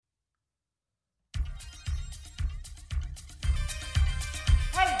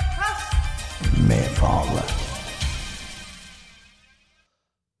Fale.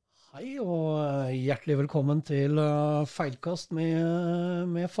 Hei og hjertelig velkommen til Feilkast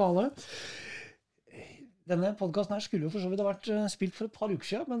med Fale. Denne podcasten her skulle jo for så vidt ha vært spilt for et par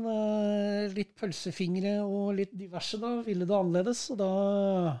uker siden, men litt pølsefingre og litt diverse da ville det annerledes, og da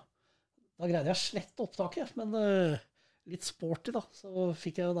greide jeg å slette opptaket, men litt sporty da, så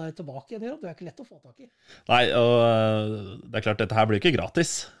fikk jeg deg tilbake igjen, det er ikke lett å få tak i. Nei, og det er klart, dette her blir ikke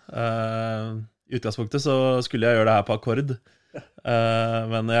gratis. I utgangspunktet så skulle jeg gjøre det her på akkord,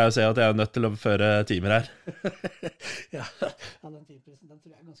 men jeg ser at jeg er nødt til å føre timer her. Ja, den timeprisen, den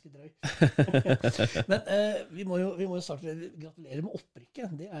tror jeg er ganske drøy. Men vi må jo starte med å gratulere med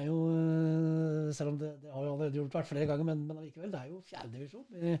opprykket. Det er jo, selv om det har jo allerede gjort flere ganger, men allikevel, det er jo 4. divisjon.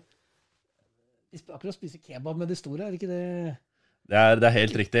 Vi akkurat spiser kebab med de store, er det ikke det? Det er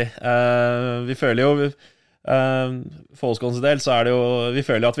helt riktig. Vi føler jo, for Åsgårdens del, så er det jo, vi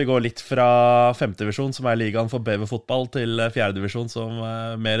føler jo at vi går litt fra 5. divisjon, som er ligaen for BV-fotball, til 4. divisjon, som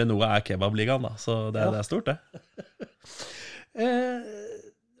mer enn noe er kebab-ligaen da. Så det er stort, det.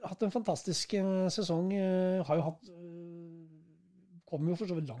 Hatt en fantastisk sesong, har jo hatt kommer jo for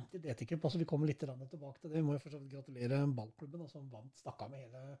så vidt langt i DT-cup, altså vi kommer litt tilbake til det. Vi må jo for så vidt gratulere ballklubben som stakk av med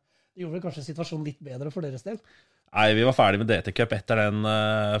hele. Det gjorde vel kanskje situasjonen litt bedre for deres del? Nei, vi var ferdig med DT-cup etter den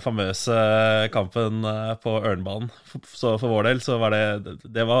famøse kampen på Ørnbanen. Så for vår del så var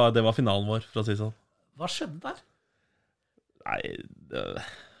det var finalen vår, for å si sånn. Hva skjedde der? Nei,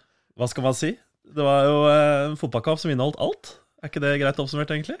 hva skal man si? Det var jo en fotballkamp som inneholdt alt. Er ikke det greit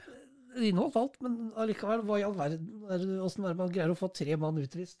oppsummert, egentlig? Det inneholdt alt, men allikevel, hva i all verden, hvordan er det man greier å få 3 mann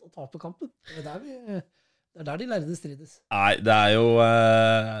utvist og tape kampen? Det er der de lærde strides. Nei, det er jo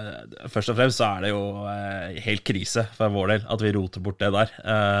først og fremst så er det jo helt krise for vår del at vi roter bort det der.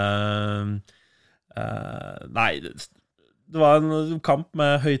 Nei, det var en kamp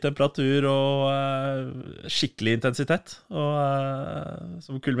med høy temperatur og skikkelig intensitet, og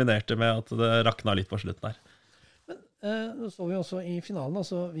som kulminerte med at det rakna litt på slutten der. Nå så vi også i finalen,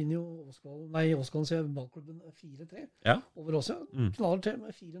 så vinner jo Åsgården sier ballklubben 4-3 over Åsia. Knaller til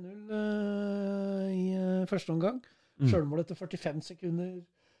med 4-0 i første omgang. Selvmål etter 45 sekunder.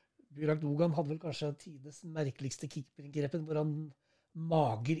 Burak Dogan hadde vel kanskje tides merkeligste keeperinggrepen, hvor han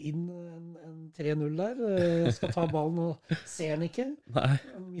mager inn en 3-0 der. Skal ta ballen og ser han ikke. Nei.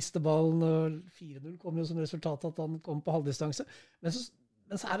 Mister ballen, og 4-0 kom jo som resultat at han kom på halvdistanse.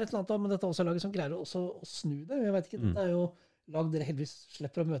 Men så er det et eller annet med dette også laget som greier også å snu det. Jeg vet ikke, dette er jo lag dere heldigvis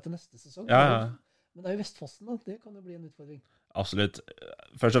slipper å møte neste sesong. Ja. Men det er jo Vestfossen da, det kan jo bli en utfordring. Absolutt.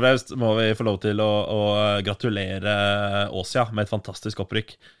 Først og fremst må vi få lov til å gratulere Åsia med et fantastisk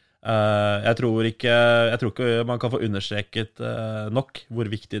opprykk. Jeg tror ikke man kan få understreket nok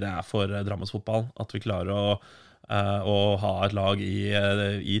hvor viktig det er for Drammensfotballen at vi klarer å ha et lag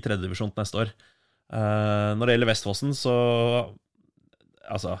i 3. divisjon neste år. Når det gjelder Vestfossen, så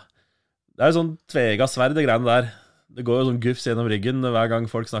altså, det er jo sånn tvega sverd, det greiene der. Det går jo sånn gufs gjennom ryggen hver gang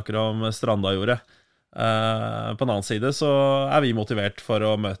folk snakker om Strandajordet. På den annen side så er vi motivert for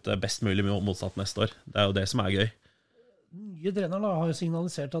å møte best mulig motstand neste år. Det er jo det som er gøy. Nye treneren har jo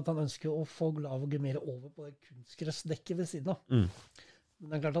signalisert at han ønsker å få laget mer over på det kunstgressdekket ved siden av. Men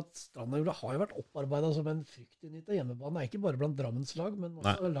det er klart at Strandajordet har jo vært opparbeidet som en fryktinngytt avgjemmebane. Det er ikke bare blant Drammens lag, men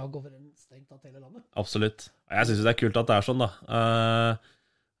også lag over en strengt tatt hele landet. Absolutt. Jeg synes det er kult at det er sånn da.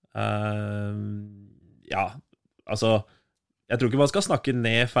 Ja, altså jeg tror ikke man skal snakke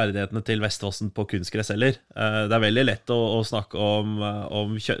ned ferdighetene til Vestfossen på kunstgress heller. Det er veldig lett å snakke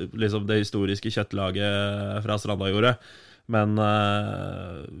om liksom det historiske kjøttlaget fra Strandajordet. Men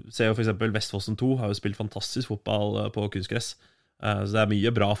se jo for eksempel Vestfossen 2 har jo spilt fantastisk fotball på kunstgress. Så det er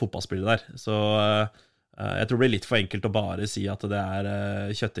mye bra fotballspillere der. Så jeg tror det blir litt for enkelt å bare si at det er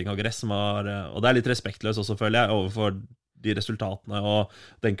kjøtting og gress som har, og det er litt respektløst også, føler jeg, overfor de resultatene og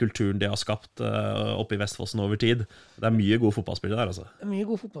den kulturen de har skapt oppe i Vestfossen over tid. Det er mye gode fotballspillere der, altså. Det er mye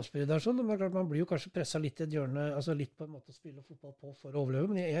gode fotballspillere der, sånn. Men klart, man blir jo kanskje presset litt i et hjørne, altså litt på en måte å spille fotball på for å overleve,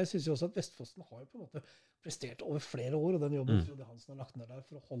 men jeg synes jo også at Vestfossen har jo på en måte prestert over flere år, og den jobben Frode Hansen har lagt ned der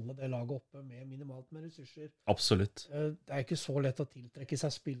for å holde det laget oppe med minimalt med ressurser. Absolutt. Det er ikke så lett å tiltrekke seg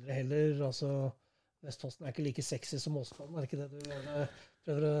spillere heller, altså Vestfossen er ikke like sexy som Åsgården, er det ikke det du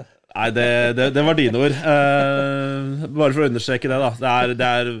prøver å... Nei, det var dine ord. Bare for å understreke det da.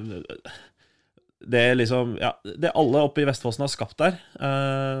 Det er liksom, ja, det alle oppe i Vestfossen har skapt der,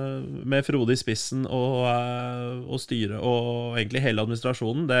 med Frode i spissen og styre og egentlig hele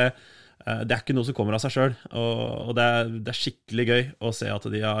administrasjonen, det er ikke noe som kommer av seg selv, og det er skikkelig gøy å se at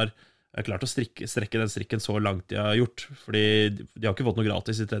de har klart å strekke den strikken så langt de har gjort, fordi de har ikke fått noe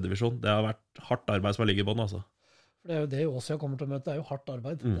gratis i 3. divisjon. Det har vært hardt arbeid som har ligget i bånd, altså. For det er jo det Åsia kommer til å møte, det er jo hardt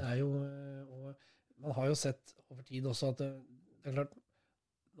arbeid. Det er jo, man har jo sett over tid også at det klart,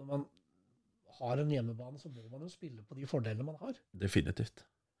 når man har en hjemmebane, så må man jo spille på de fordelene man har. Definitivt.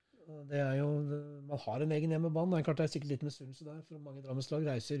 Det jo, man har en egen hjemmebane. Det klart det sikkert litt misunnelse der, for mange Drammenslag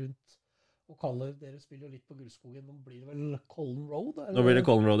reiser rundt og kaller, dere spiller jo litt på Gullskogen, nå blir det vel Collen Road? Nå blir det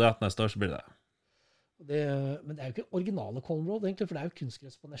Collen Road, ja. Neste år så blir det. Men det jo ikke originale Collen Road, egentlig, for det jo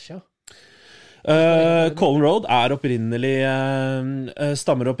kunstgress på Nesja. Collen Road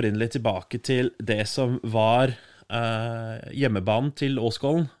stammer opprinnelig tilbake til det som var hjemmebanen til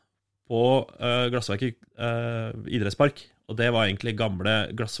Åskollen på Glassverket idrettspark, og det var egentlig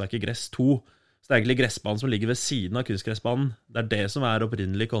gamle Glassverket Gress 2, så det egentlig gressbanen som ligger ved siden av kunstgressbanen. Det det som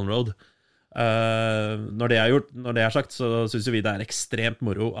opprinnelig Collen Road. Når det sagt, så synes vi det ekstremt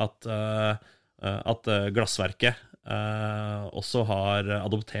moro at Glassverket også har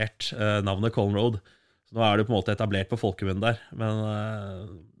adoptert navnet Collen Road. Så nå det på en måte etablert på folkemunnen der, men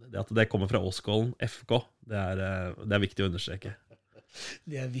det at det kommer fra Åskollen FK, det viktig å understreke.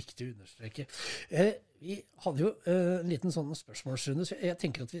 Det viktig å understreke. Vi hadde jo en liten sånn spørsmålsrunde, så jeg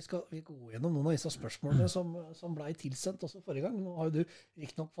tenker at vi skal gå gjennom noen av disse spørsmålene som ble tilsendt også forrige gang. Nå har jo du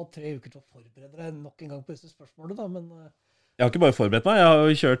riktig nok fått 3 uker til å forberede deg nok en gang på disse spørsmålene, da, men... Jeg har ikke bare forberedt meg, jeg har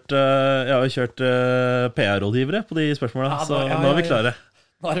jo kjørt PR-rådgivere på de spørsmålene, så nå vi klare.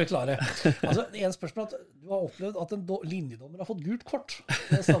 Nå vi klare. Altså, det en spørsmål at du har opplevd at en linjedommer har fått gult kort.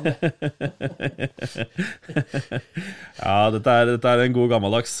 Det stemmer. Ja, dette en god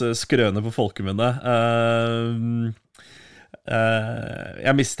gammeldags skrøne på folkemunne.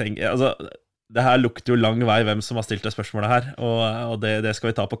 Jeg mistenker, altså, det her lukter jo lang vei hvem som har stilt det spørsmålet her, og det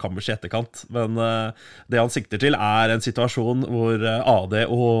skal vi ta på kammers i etterkant. Men det han sikter til en situasjon hvor AD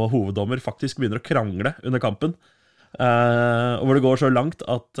og hoveddommer faktisk begynner å krangle under kampen. Og hvor det går så langt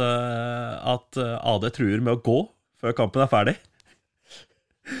at AD truer med å gå før kampen ferdig.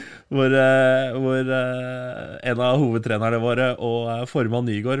 Hvor en av hovedtrenerne våre og formann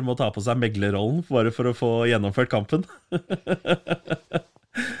Nygaard må ta på seg meglerrollen bare for å få gjennomført kampen.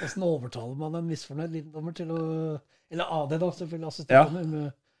 Hvordan overtaler man en misfornøyd linjedommer til å... Eller AD da, selvfølgelig assisterende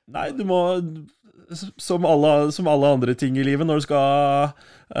med... Nei, du må, som alle andre ting i livet, når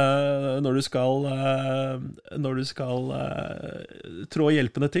du skal trå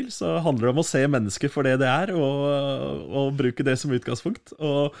hjelpende til, så handler det om å se mennesker for det og bruke det som utgangspunkt.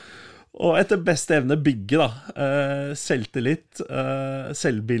 Og etter beste evne bygge selvtillit,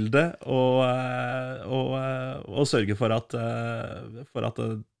 selvbilde, og sørge for at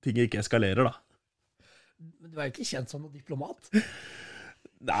ting ikke eskalerer, da. Men du jo ikke kjent som noen diplomat?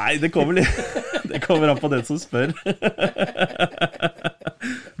 Nei, det kommer an på den som spør.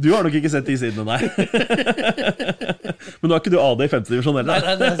 Du har nok ikke sett de sidene, nei. Men nå ikke du AD i 5. divisjon heller.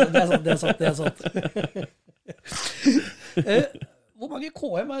 Nei, det er sant. Hvor mange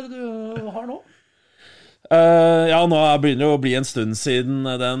KM det du har nå? Ja, nå begynner det å bli en stund siden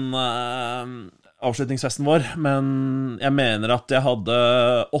den avslutningsfesten vår, men jeg mener at jeg hadde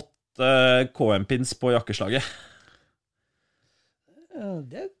 8 KM-pins på jakkeslaget.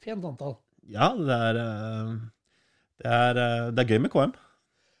 Det et pent antall. Ja, det gøy med KM.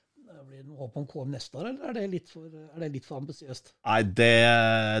 Blir det noe håp om KM neste år, eller det litt for ambisiøst? Nei,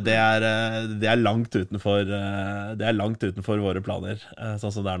 det langt utenfor våre planer,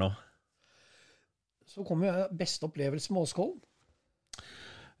 sånn som det nå. Så kommer jo beste opplevelse med Åskollen.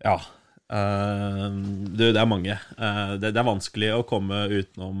 Ja, det mange. Det vanskelig å komme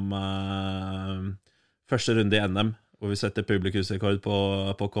utenom første runde i NM, hvor vi setter publikumsrekord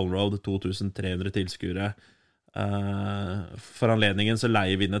på Collen Road, 2300 tilskuere. For anledningen så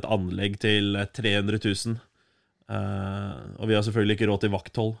leier vi inn et anlegg til 300 000. Og vi har selvfølgelig ikke råd til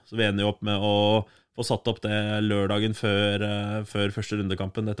vakthold, så vi ender jo opp med å få satt opp det lørdagen før første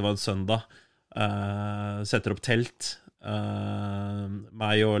rundekampen. Dette var en søndag. Setter opp telt.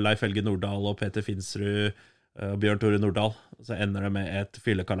 Meg og Leif Helge Nordahl og Peter Finsrud og Bjørn Tore Nordahl. Så ender det med et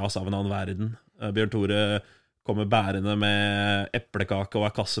fyllekalas av en annen verden. Bjørn Tore kommer bærende med eplekake og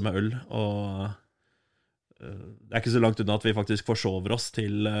en kasse med øl, og det ikke så langt unna at vi faktisk forsover oss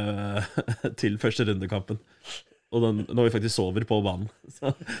til første rundekampen. Og når vi faktisk sover på banen.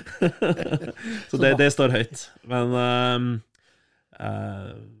 Så det står høyt. Men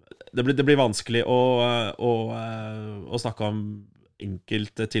det blir vanskelig å snakke om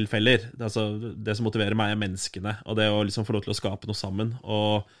enkelte tilfeller. Altså, det som motiverer meg menneskene, og det å liksom få lov til å skape noe sammen,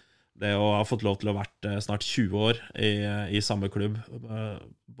 og det å ha fått lov til å ha vært snart 20 år i samme klubb,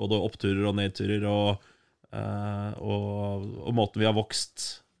 både oppturer og nedturer, og måten vi har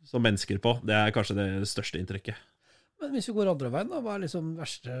vokst som mennesker på, det kanskje det største inntrykket. Men hvis vi går andre veien, da, hva liksom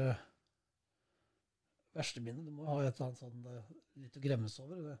verste minne? Du må ha et eller annet sånn litt å gremmes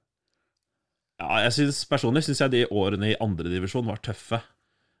over, det? Ja, personlig synes jeg de årene i andre divisjon var tøffe.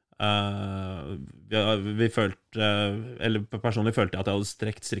 Vi følte, eller personlig følte jeg at jeg hadde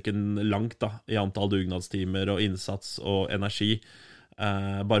strekt strikken langt da, i antall dugnadstimer og innsats og energi,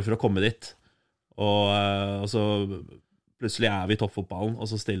 bare for å komme dit. Og så plutselig vi i toppfotballen, og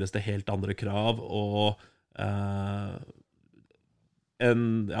så stilles det helt andre krav, og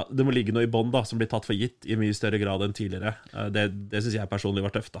det må ligge noe i bånd da, som blir tatt for gitt i mye større grad enn tidligere. Det synes jeg personlig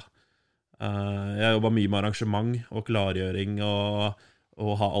var tøft da. Jeg jobbet mye med arrangement og klargjøring og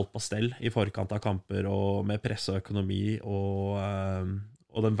ha alt på stell i forkant av kamper og med press og økonomi og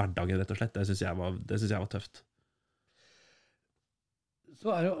den hverdagen rett og slett. Det synes jeg var tøft.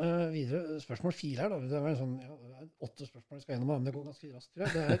 Så jo videre spørsmål 4 her da. Det sånn, 8 spørsmål jeg skal gjennom, men det går ganske raskt, tror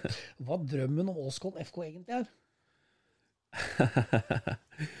jeg. Det hva drømmen om Åskollen FK egentlig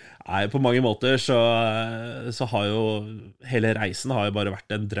Nei, på mange måter så har jo hele reisen har jo bare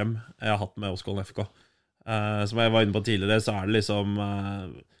vært en drøm jeg har hatt med Åskollen FK. Som jeg var inne på tidligere, så det liksom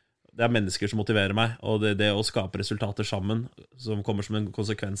det mennesker som motiverer meg, og det å skape resultater sammen som kommer som en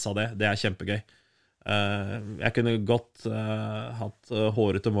konsekvens av det kjempegøy. Jeg kunne godt hatt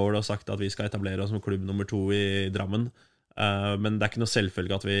hårete mål og sagt at vi skal etablere oss som klubb nummer 2 i Drammen, men det ikke noe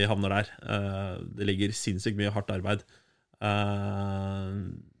selvfølge at vi havner der. Det ligger sinnssykt mye hardt arbeid.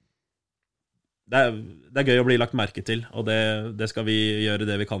 Det gøy å bli lagt merke til, og det skal vi gjøre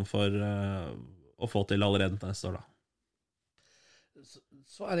det vi kan for å få til allerede neste år da.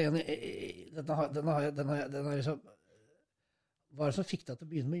 Så det en denne liksom, hva det som fikk deg til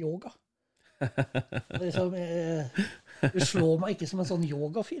å begynne med yoga? Liksom, du slår meg ikke som en sånn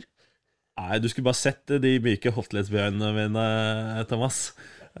yogafyr. Nei, du skulle bare sett de myke hofteleddsbøyene mine, Thomas.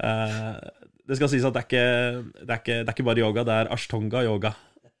 Det skal sies at det ikke bare yoga, det Ashtanga yoga.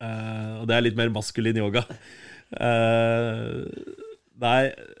 Og det litt mer maskulin yoga.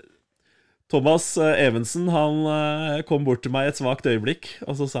 Nei, Thomas Evensen, han kom bort til meg et svagt øyeblikk,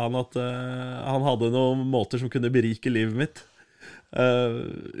 og så sa han at han hadde noen måter som kunne berike livet mitt.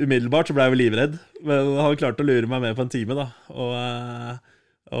 Umiddelbart så ble jeg vel livredd, men han klarte å lure meg med på en time da.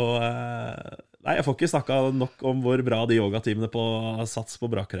 Nei, jeg får ikke snakket nok om hvor bra de yogatimene på Sats på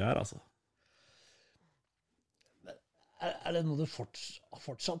Brakerøy altså. Det noe du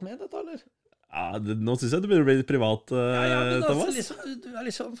fortsatt med dette, eller? Ja, nå synes jeg du begynner å bli litt privat, men Thomas. Altså, du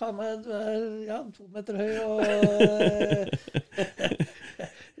liksom, faen meg, du 2 meter høy, og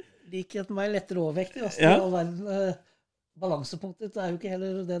likhet med meg lettere overvektig, altså, ja. All verden, balansepunktet jo ikke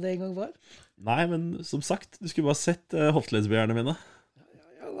heller det engang var. Nei, men som sagt, du skulle bare sett hofteleddsbøyerne mine.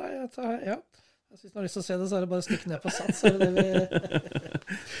 Jeg synes du har lyst til å se det, så det bare å stikke ned på Sats, det vi...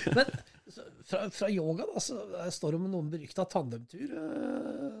 Men fra yoga da, så står det om noen beryktet tandemtur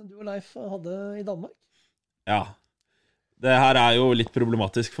du og Leif hadde i Danmark. Ja, det her jo litt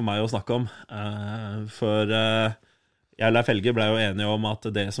problematisk for meg å snakke om, for jeg og Leif Helge ble jo enige om at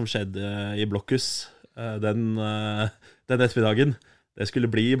det som skjedde i Blokkhus den ettermiddagen, det skulle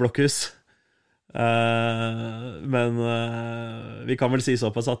bli i Blokkhus. Men vi kan vel si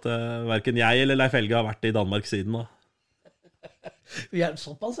såpass at hverken jeg eller Leif Helge har vært i Danmark siden da. Vi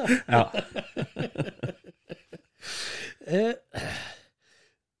såpass, ja.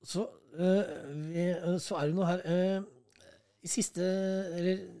 Så det noe her i siste,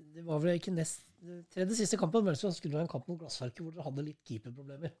 eller det var vel ikke tredje siste kampen, men så skulle det en kamp mot Glassverket hvor dere hadde litt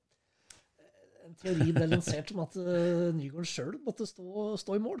keeperproblemer. En teori ble lansert om at Nygården selv måtte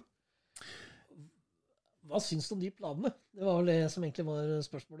stå i mål. Hva synes du om de planene? Det var vel det som egentlig var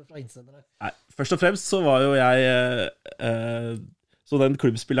spørsmålet fra innsenderne. Nei, først og fremst så var jo jeg så den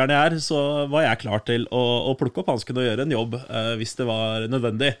klubbspilleren jeg så var jeg klar til å plukke opp hansken og gjøre en jobb hvis det var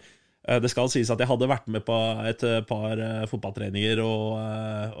nødvendig. Det skal sies at jeg hadde vært med på et par fotballtreninger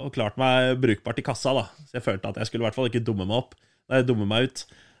og klart meg brukbart i kassa da. Så jeg følte at jeg skulle i hvert fall ikke dumme meg ut.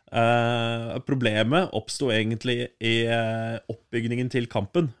 Problemet oppstod egentlig i oppbygningen til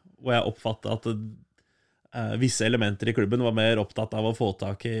kampen, hvor jeg oppfattet at visse elementer i klubben var mer opptatt av å få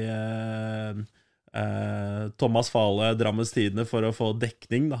tak i Thomas Fale, Drammens Tidende, for å få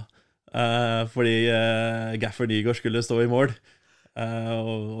dekning da. Fordi Gaffer Nygaard skulle stå i mål.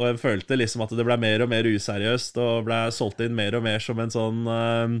 Og jeg følte liksom at det ble mer og mer useriøst og ble solgt inn mer og mer som en sånn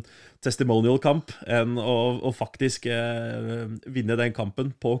testimonial-kamp enn å faktisk vinne den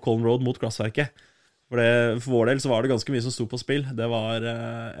kampen på Colne Road mot Glassverket. For vår del så var det ganske mye som sto på spill. Det var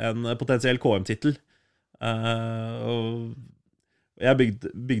en potensiell KM-titel. Og jeg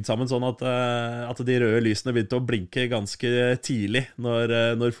bygd sammen sånn at de røde lysene begynte å blinke ganske tidlig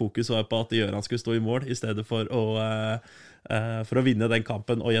når fokus var på at Gjøran skulle stå i mål i stedet for å vinne den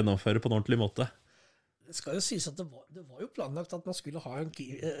kampen og gjennomføre på en ordentlig måte. Det skal jo sies at det var jo planlagt at man skulle ha et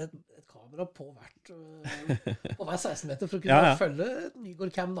kamera på hver 16 meter for å kunne følge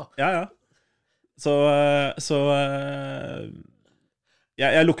Nygård Cam da. Ja. Så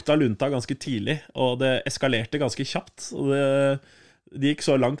jeg lukta lunta ganske tidlig, og det eskalerte ganske kjapt. Og det gikk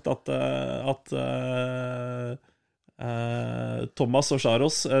så langt at Thomas og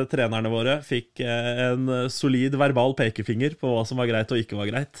Sharos, trenerne våre, fikk en solid verbal pekefinger på hva som var greit og ikke var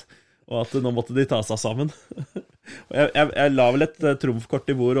greit, og at nå måtte de ta seg sammen. Og jeg la vel et trumfkort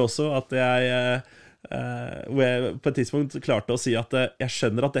i bordet også, at hvor jeg på et tidspunkt klarte å si at jeg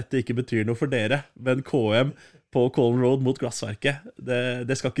skjønner at dette ikke betyr noe for dere, men KM på Colne Road mot Glassverket,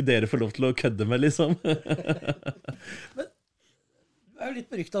 det skal ikke dere få lov til å kødde med, liksom. Men det er jo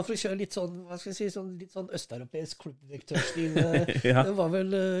litt beryktet for å kjøre litt sånn, hva skal jeg si, litt sånn østeuropeisk klubbdirektørstil. Det var vel,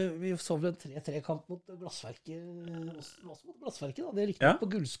 vi så vel en 3-3-kamp mot Glassverket, også mot Glassverket da, det er riktig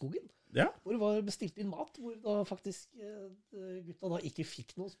på Gullskogen, hvor det var bestilt inn mat, hvor da faktisk gutta da ikke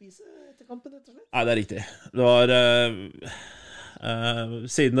fikk noe å spise etter kampen, rett og slett. Nei, det er riktig. Det var,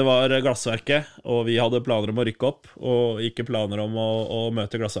 siden det var Glassverket, og vi hadde planer om å rykke opp, og ikke planer om å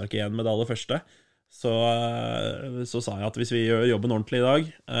møte Glassverket igjen med det aller første, så sa jeg at hvis vi gjør jobben ordentlig i dag,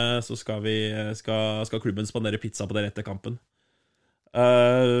 så skal klubben spandere pizza på dere etter kampen.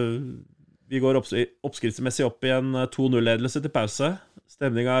 Vi går oppskriftsmessig opp i en 2-0-ledelse til pause.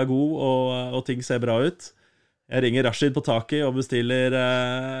 Stemningen er god, og ting ser bra ut. Jeg ringer Rashid på taket og bestiller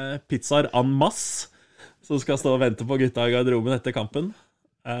pizzaer en masse, som skal stå og vente på gutta i garderoben etter kampen.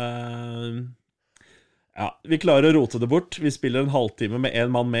 Ja, vi klarer å rote det bort. Vi spiller en halvtime med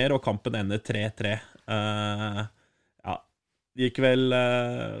en mann mer, og kampen ender 3-3. Ja, det gikk vel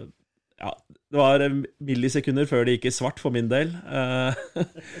det var millisekunder før det gikk i svart for min del.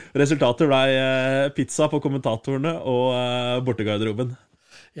 Resultatet ble pizza på kommentatorene og bortegarderoben.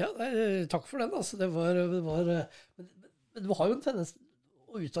 Ja, takk for den. Altså. Det var men du har jo en tendens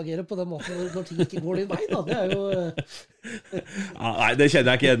å utagere på den måten når ting ikke går din vei, da. Det er jo nei, det kjenner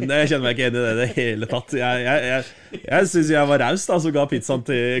jeg ikke igjen. Jeg kjenner meg ikke igjen i det hele tatt. Jeg synes jeg var raus da, som ga pizzaen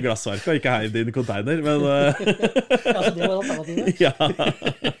til Glassverket og ikke heide inn i container, men ja, så det var alternativet. Ja.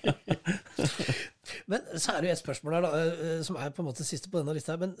 Men så er det jo et spørsmål her da, som er på en måte siste på denne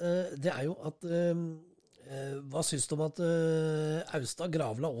lista her, men det er jo at hva synes du om at Austad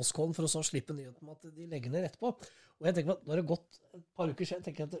gravla Åskollen for å så slippe nyheten om at de legger ned etterpå? Og jeg tenker at når det har gått et par uker siden,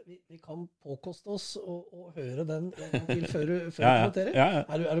 tenker jeg at vi kan påkoste oss og høre den en gang til før du kommenterer. Ja.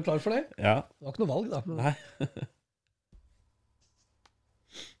 Er du klar for det? Ja. Det var ikke noe valg da. Men... Nei.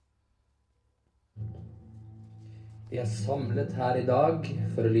 Vi er samlet her i dag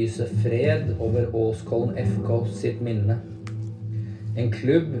for å lyse fred over Åskollen FK sitt minne. En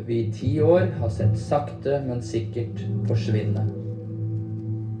klubb vi i 10 år har sett sakte, men sikkert forsvinne.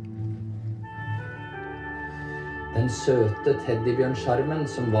 Den søte teddybjørnskjermen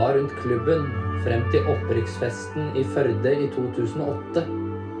som var rundt klubben frem til opprykksfesten i Førde i 2008,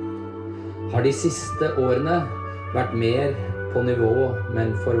 har de siste årene vært mer på nivå med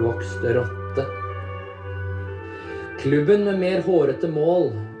en forvokst rotte. Klubben med mer hårete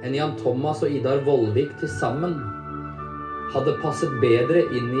mål enn Jan Thomas og Idar Vollvik til sammen hadde passet bedre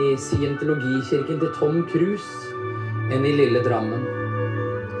inn i scientologikirken til Tom Cruise enn i lille Drammen.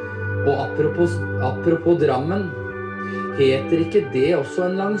 Og apropos Drammen, heter ikke det også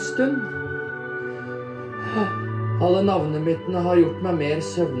en lang stund? Alle navnemyttene har gjort meg mer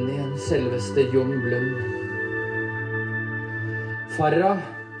søvnig enn selveste Jon Blund. Farah,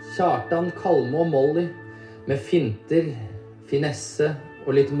 Kjartan, Kalme og Molly, med finter, finesse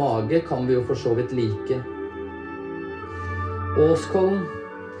og litt mage kan vi jo for så vidt like. Åskollen,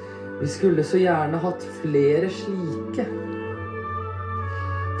 vi skulle så gjerne hatt flere slike.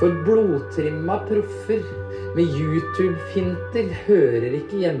 For blodtrimma proffer med YouTube-finter hører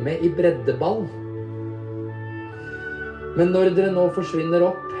ikke hjemme i breddeball. Men når dere nå forsvinner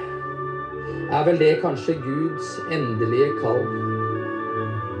opp, er vel det kanskje Guds endelige kall.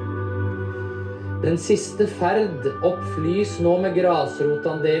 Den siste ferd oppflys nå med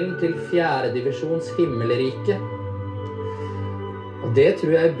grasrotandelen til 4. divisjons himmelrike. Og det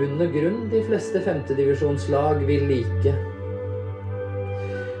tror jeg i bunn og grunn de fleste 5. divisjonslag vil like.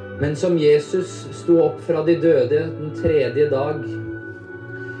 Men som Jesus sto opp fra de døde den 3. dag,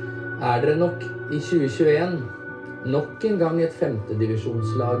 er dere nok i 2021 nok en gang et 5.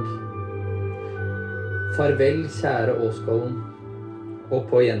 divisjonslag. Farvel, kjære Åskollen, og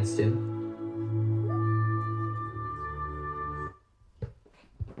på gjensyn.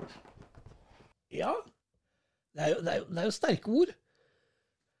 Ja, det er jo sterke ord.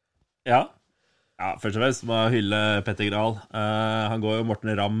 Ja, først og fremst må jeg hylle Petter Grahl. Han går jo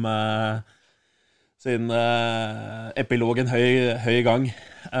Morten Ramm sin epilog en høy gang.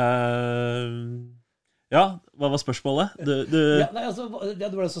 Ja, hva var spørsmålet? Ja, nei, altså,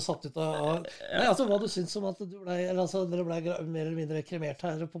 du ble så satt ut av... Nei, altså, hva du synes om at dere ble mer eller mindre kremert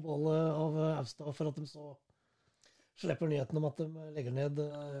her på bålet av Austad for at de så slipper nyheten om at de legger ned...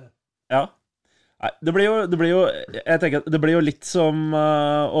 Ja. Nei, det blir jo jeg tenker at det blir jo litt som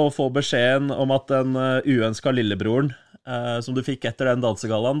å få beskjeden om at den uønsket lillebroren, som du fikk etter den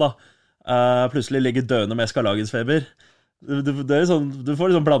dansegallaen da, plutselig ligger døende med eskalagensfeber. Det er sånn, du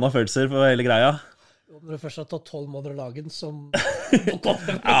får liksom blandet følelser på hele greia. Når du først har tatt 12 måneder lagen som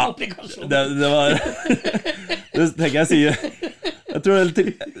ja, det var det tenker jeg sier jeg tror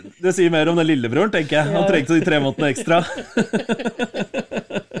det sier mer om den lillebroren, tenker jeg. Han trengte de 3 månedene ekstra.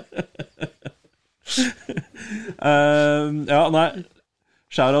 Ja, nei,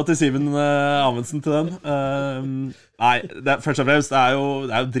 shout-out til Simen Amundsen til den. Nei, først og fremst det er jo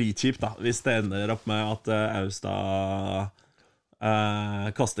dritkjipt da, hvis det ender opp med at Austad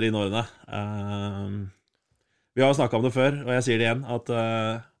kaster inn årene. Vi har snakket om det før, og jeg sier det igjen, at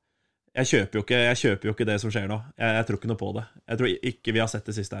jeg kjøper jo ikke det som skjer nå. Jeg tror ikke noe på det. Jeg tror ikke vi har sett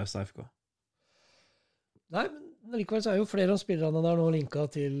det siste Austad FK. Nei, men likevel så er jo flere av spillerne der nå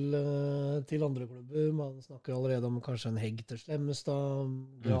linket til andre klubber. Man snakker allerede om kanskje en Hegg til Slemmestad.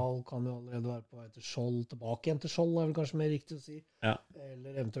 Graal kan jo allerede være på vei til Skjold. Tilbake igjen til Skjold er vel kanskje mer riktig å si. Ja.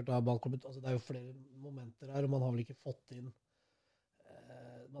 Eller eventuelt da ballklubben. Altså, det er jo flere momenter her, og man har vel ikke fått inn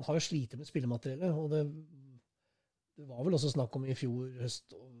man har jo slitet med spillemateriellet, og det var vel også snakk om i fjor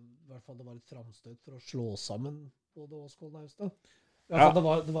høst, og i hvert fall det var et framstøt for å slå sammen både Åsgård og Austad. Ja. Det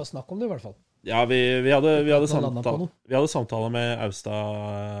var snakk om det i hvert fall. Ja, vi hadde samtale med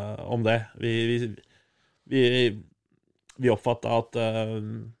Austad om det. Vi oppfattet at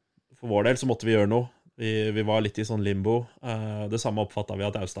for vår del så måtte vi gjøre noe. Vi var litt i sånn limbo. Det samme oppfattet vi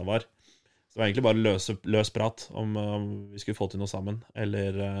at Austad var. Så det var egentlig bare løs prat om vi skulle få til noe sammen,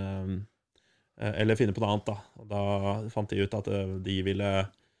 eller finne på noe annet da. Og da fant de ut at de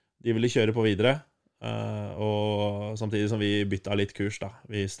ville kjøre på videre, og samtidig som vi bytta litt kurs da.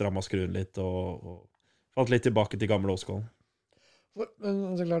 Vi strammet skruen litt og fant litt tilbake til gamle Åsgården. Men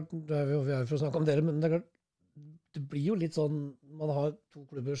det er klart, vi er for å snakke om dere, men det er klart, det blir jo litt sånn, man har 2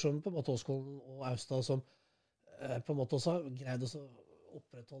 klubber som på en måte Åsgården og Austad som på en måte også har greid å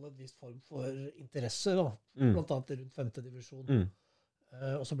opprettholde en viss form for interesse, da. Blant annet rundt 5. divisjon.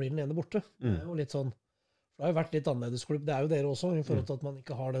 Og så blir den ene borte. Det er jo litt sånn, for det har jo vært litt annerledes klubb, det er jo dere også, i forhold til at man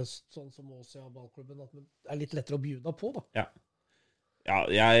ikke har det sånn som Åsia ballklubben, at det er litt lettere å bjuda på, da. Ja,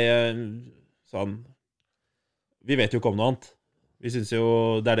 sånn, vi vet jo ikke om noe annet. Vi synes jo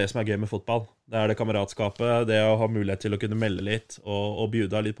det er det som er gøy med fotball. Det er det kameratskapet, det å ha mulighet til å kunne melde litt og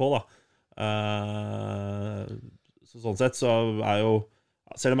bjuda litt på, da. Så sånn sett så er jo,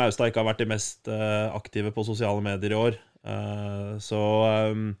 selv om Austad ikke har vært de mest aktive på sosiale medier i år, så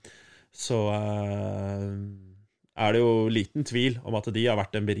er det jo liten tvil om at de har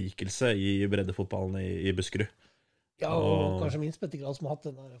vært en berikelse i breddefotballen i Buskerud. Ja, og kanskje minst Petter Graal som har hatt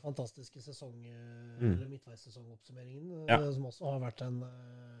denne fantastiske eller midtveissesongoppsummeringen, som også har vært en...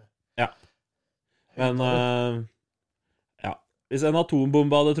 Ja, men hvis en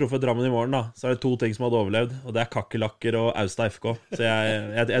atombombe hadde truffet Drammen i morgen, da, så er det 2 ting som hadde overlevd, og det er kakkelakker og Austad FK. Så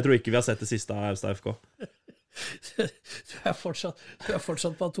jeg tror ikke vi har sett det siste av Austad FK. Du er fortsatt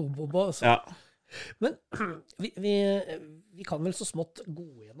på atombomba, altså. Ja. Men vi kan vel så smått gå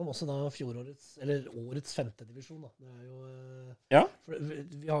gjennom også da årets 5. divisjon, da. Det er jo... Ja.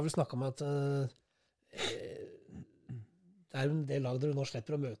 Vi har vel snakket om at det er en del lag dere nå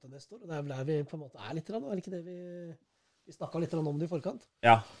slipper å møte neste år, og det er vel vi på en måte litt, er det ikke det vi snakket litt om det i forkant?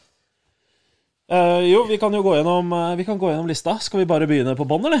 Ja. Jo, vi kan gå gjennom lista. Skal vi bare begynne på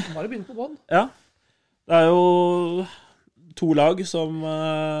bånd, eller? Bare begynne på bånd. Ja. Det er jo 2 lag som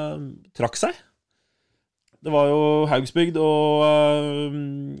trakk seg. Det var jo Haugsbygd og...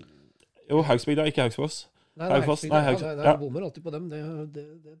 Jo, Haugsbygd, ikke Haugsfoss. Nei, jeg bommer alltid på dem. Det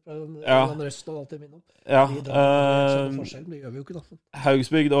er en røst og alltid minne om. Ja. Det gjør vi jo ikke, da.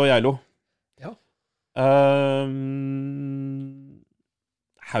 Haugsbygd og Geilo. Ja.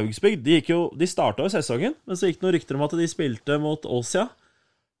 Haugsbygd, de startet jo sesongen, men så gikk det noen rykter om at de spilte mot Åsia.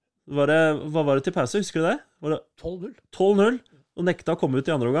 Hva var det til pause, husker du det? 12-0. 12-0, og nekta å komme ut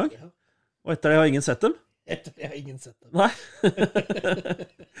i andre omgang. Ja. Og etter det har ingen sett dem? Etter det har ingen sett dem. Nei.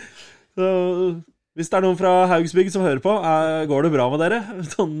 Så, hvis det er noen fra Haugsbygd som hører på, går det bra med dere?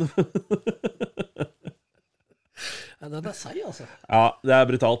 Sånn... Ja, det er seg, altså. Ja, det er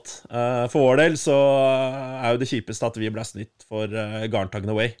brutalt. For vår del så er jo det kjipeste at vi ble snitt for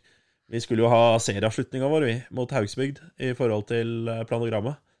Garntangen Away. Vi skulle jo ha serieavslutningen vår mot Haugsbygd i forhold til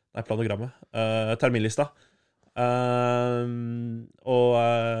planogrammet. planogrammet. Terminlista. Og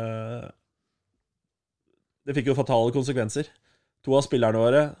det fikk jo fatale konsekvenser. 2 av spillerne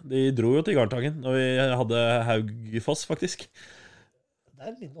våre, de dro jo til Garntangen når vi hadde Haugfoss, faktisk. Det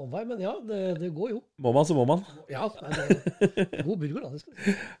en liten omvei, men ja, det går jo. Må man, så må man. Ja, det god burger, da, det skal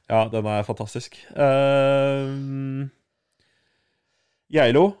si. Ja, den fantastisk.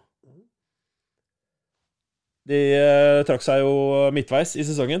 Geilo. De trakk seg jo midtveis i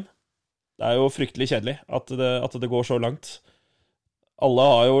sesongen. Det jo fryktelig kjedelig at det går så langt. Alle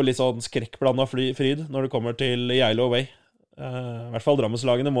har jo litt sånn skrekkblandet fryd når det kommer til Geilo Away. I hvert fall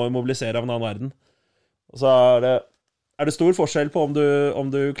Drammenslagene må jo mobilisere av en annen verden. Og så det stor forskjell på om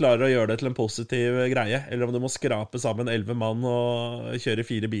du klarer å gjøre det til en positiv greie, eller om du må skrape sammen 11 mann og kjøre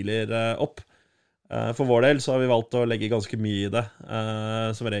 4 biler opp. For vår del så har vi valgt å legge ganske mye i det.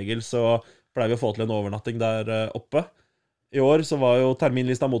 Som regel så pleier vi å få til en overnatting der oppe. I år så var jo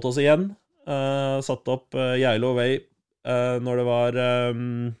terminlista mot oss igjen. Satt opp Geilo Away når det var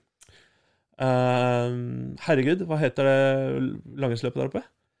herregud, hva heter det langrennsløpet der oppe?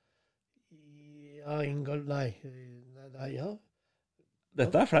 Ja, Ingal, nei, ja.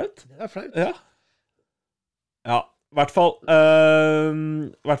 Dette flaut. Det flaut. Ja. Ja, i hvert fall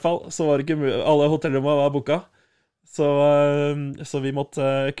så var det ikke alle hotellrommene var booka. Så vi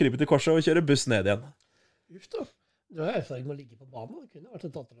måtte krype til korset og kjøre buss ned igjen. Uff da. Du har erfaring med å ligge på banen, det kunne vært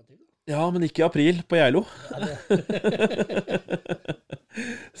et alternativ. Ja, men ikke i april på Geilo. Ja,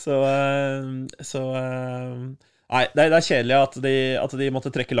 Nei, det kjedelig at de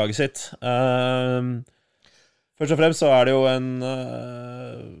måtte trekke laget sitt. Først og fremst så det jo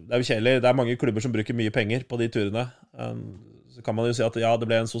det jo kjedelig. Det mange klubber som bruker mye penger på de turene. Så kan man jo si at ja, det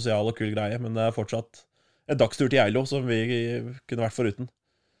ble en sosial og kul greie, men det fortsatt en dagstur til Geilo som vi kunne vært foruten.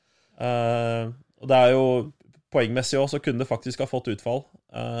 Og det jo poengmessig også, så kunne det faktisk ha fått utfall.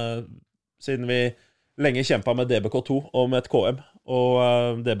 Siden vi lenge kjempet med DBK2 om et KM,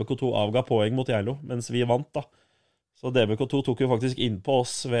 og DBK2 avga poeng mot Geilo, mens vi vant da. Så DBK2 tok jo faktisk inn på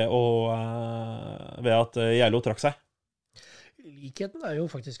oss ved at Geilo trakk seg. Likheten jo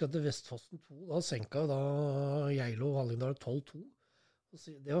faktisk at Vestfossen 2 da senket da Geilo og Hallingdal 12-2.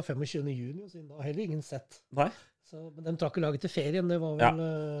 Det var 25. juni, og siden da heller ingen sett. Nei. Men de trakk laget til ferien, det var vel...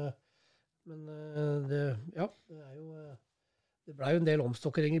 Ja. Men det ble jo en del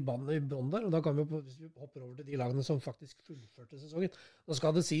omstokkering i bånn der, og da kan vi jo, hvis vi hopper over til de lagene som faktisk fullførte sesongen, da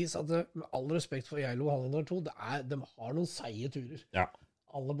skal det sies at med all respekt for Geilo og Hallingdal 2, de har noen seie turer. Ja.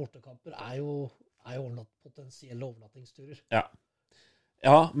 Alle bortekamper jo potensielle overnattingsturer. Ja.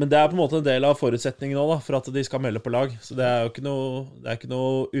 Ja, men det på en måte en del av forutsetningen nå da, for at de skal melde på lag, så det jo ikke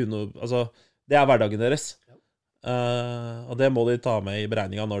noe, altså, det hverdagen deres. Og det må de ta med i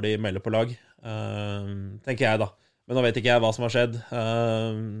beregninga når de melder på lag, tenker jeg da. Men nå vet ikke jeg hva som har skjedd,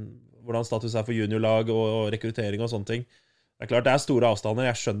 hvordan status for juniorlag og rekruttering og sånne ting. Det klart det store avstander,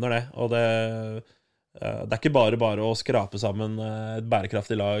 jeg skjønner det, og det ikke bare å skrape sammen et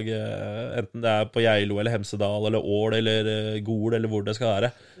bærekraftig lag, enten det på Geilo eller Hemsedal eller Ål eller Gol eller hvor det skal være.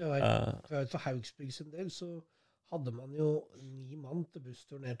 Jeg vet for Haugsbygg sin del så hadde man jo 9 mann til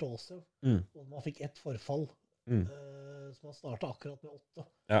busstur ned til Åse, og man fikk ett forfall. Så man startet akkurat med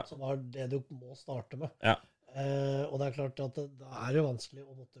 8, som var det du må starte med. Ja. Og det klart at da det vanskelig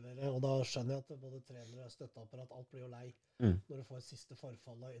å motivere, og da skjønner jeg at både trenere og støtteapparat, alt blir jo lei når du får siste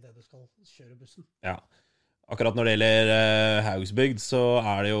forfallet i det du skal kjøre bussen. Ja, akkurat når det gjelder Haugsbygd, så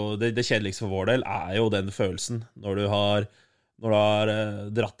det jo det kjedeligste for vår del jo den følelsen når du har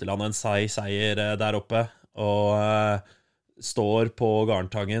dratt i land en seier der oppe, og står på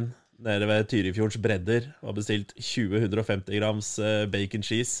Garntangen nede ved Tyrifjords bredder og bestilt 150 grams bacon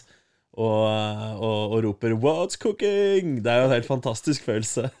cheese og roper "What's cooking?" Det jo en helt fantastisk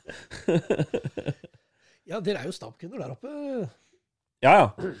følelse. Ja, dere jo stappkunder der oppe.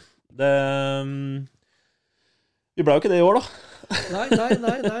 Ja. Vi ble jo ikke det i år da. Nei.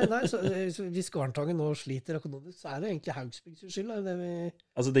 Så hvis Garntangen nå sliter økonomisk, så det egentlig Haugsbygds skyld.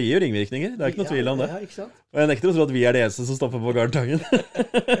 Altså, det gir jo ringvirkninger. Det ikke noe tvil om det. Ja, ikke sant? Og jeg nekter å tro at vi de eneste som stopper på Garntangen.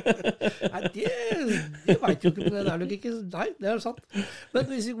 Nei, det vet jo ikke, men det nok ikke... Nei, det sant. Men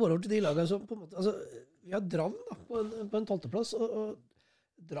hvis vi går over til de lagene som på en måte... Altså, vi har Dram da, på en 12. plass, og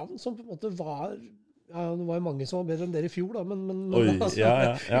Dram som på en måte var... Ja, det var jo mange som var bedre enn dere i fjor da, men Oi, altså,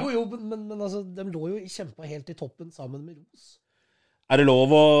 ja. Jo, men altså, de lå jo kjempet helt i toppen sammen med Ros. Det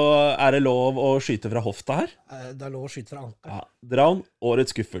lov å skyte fra hofta her? Det lov å skyte fra anker. Ja, Dram,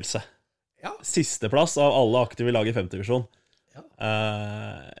 årets skuffelse. Ja. Sisteplass av alle aktive lag i 5. divisjon. Ja.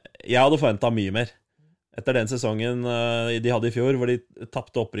 Jeg hadde forventet mye mer. Etter den sesongen de hadde i fjor, hvor de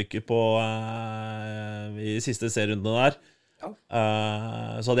tappte opprykket i siste serierunde der,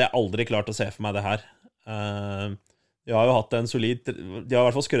 Så hadde jeg aldri klart å se for meg det her. De har jo hatt en solid, de har i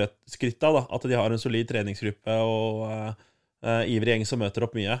hvert fall skrytt av da, at de har en solid treningsgruppe og ivrig gjeng som møter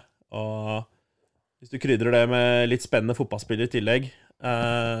opp mye. Og hvis du krydrer det med litt spennende fotballspillere i tillegg,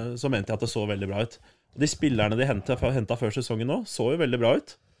 så mente jeg at det så veldig bra ut. Og de spillerne de hentet før sesongen nå, så jo veldig bra ut.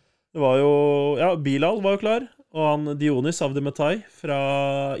 Det var jo, Bilal var jo klar, og han Dionis Avdimetai fra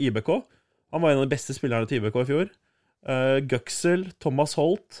IBK. Han var en av de beste spillerne til IBK i fjor. Guxel, Thomas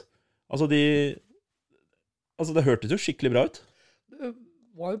Holt, det hørtes jo skikkelig bra ut. Det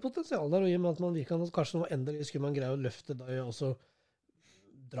var jo potensial der, og i og med at man virker at kanskje nå endelig skulle man greie å løfte da også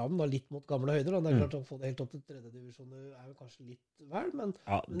Dram da litt mot gamle høyder. Da. Det klart å få det helt opp til 3. divisjon jo kanskje litt vel, men...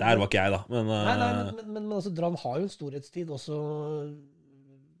 Ja, der var ikke jeg da. Men altså, Dram har jo en storhetstid også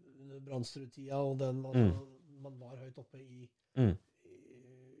under Brandstrud-tida, og den, man var høyt oppe i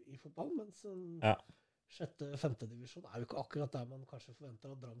fotball, mens 6. og 5. divisjon jo ikke akkurat der man kanskje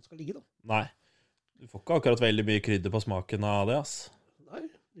forventer at Dram skal ligge da. Nei, du får ikke akkurat veldig mye krydder på smaken av det, ass.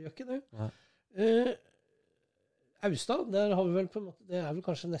 Nei, det gjør ikke det. Austad, der har vi vel på en måte, det vel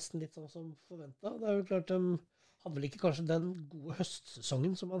kanskje nesten litt sånn som forventet. Det jo klart, de hadde vel ikke kanskje den gode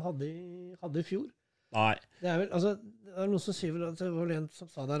høstsesongen som man hadde i fjor. Nei. Det vel, altså, det noen som sier vel, det var vel en som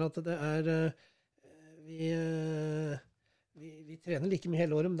sa der, at det vi trener like mye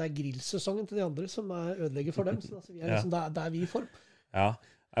hele året, men det grillsesongen til de andre som ødelegger for dem. Så altså, vi liksom, der vi i form. Ja,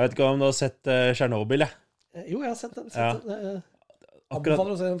 jeg vet ikke om du har sett Chernobyl, Jo, jeg har sett den.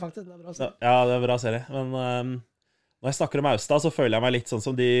 Anbefaler å se den faktisk, det bra serie. Ja, det bra serie, men... Når jeg snakker om Austad, så føler jeg meg litt sånn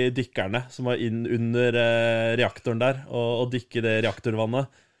som de dykkerne som var inn under reaktoren der, og dykke i det reaktorvannet.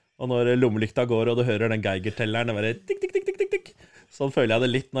 Og når lommelykta går, og du hører den Geiger-telleren, det bare tikk, tikk, tikk, tikk, tikk, tikk. Sånn føler jeg det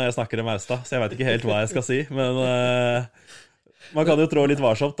litt når jeg snakker om Austad, så jeg vet ikke helt hva jeg skal si, men man kan jo trå litt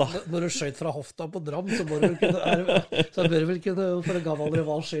varsomt, da. Når du skjøt fra hofta på Dram, så bør du vel kunne for en gammel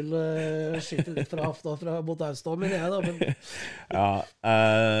rival skyld skyte litt fra hofta mot Austad, men jeg da. Men... Ja,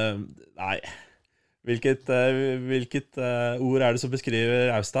 nei... Hvilket ord det som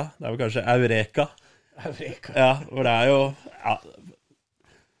beskriver Austad? Det vel kanskje Eureka. Eureka. Ja, for det jo... Ja.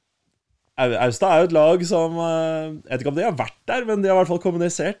 Austad jo et lag som... Jeg vet ikke om de har vært der, men de har i hvert fall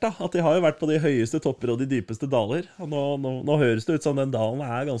kommunisert da, at de har jo vært på de høyeste topper og de dypeste daler. Og nå høres det ut som den dalen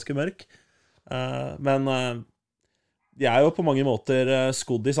ganske mørk. Men de jo på mange måter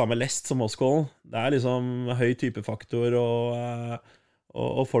skodd i samme lest som Åsgålen. Det liksom høy typefaktor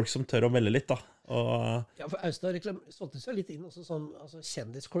og folk som tør å melde litt da. Ja, for Austad solgte seg litt inn også sånn, altså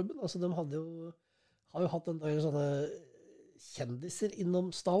kjendisklubben, altså de har jo hatt en del sånne kjendiser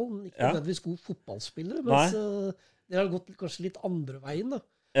innom stallen, ikke nødvendigvis gode fotballspillere, mens dere har gått kanskje litt andre veien da.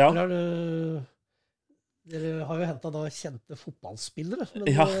 Ja. Dere har jo hentet da kjente fotballspillere,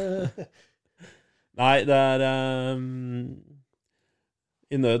 men... Nei, det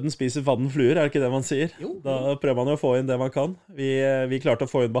i nøden spiser fadden fluer, det ikke det man sier? Jo. Da prøver man jo å få inn det man kan. Vi klarte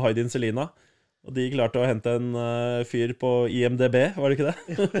å få inn Bahaidin Selina, og de klarte å hente en fyr på IMDb, var det ikke det?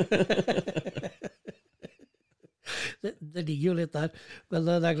 det ligger jo litt der, men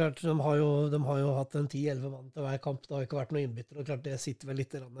det klart, de har jo hatt en 10-11 mann til hver kamp, det har ikke vært noen innbytter, og klart det sitter vel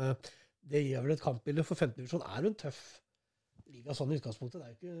litt, det gjør vel et kampbilde, for 5. divisjon jo en tøff liga sånn i utgangspunktet, det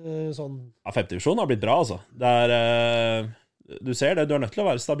jo ikke sånn... Ja, 5. divisjon har blitt bra, altså. Det du ser det, du nødt til å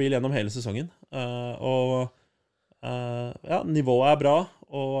være stabil gjennom hele sesongen, ja, nivået bra,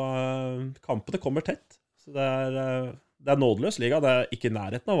 og kampene kommer tett. Så det nådeløs liga. Det ikke i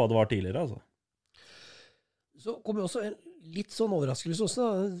nærheten av hva det var tidligere, altså. Så kommer jo også en litt sånn overraskelse også,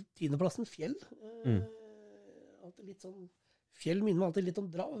 10. plassen Fjell. Litt sånn, Fjell minner meg alltid litt om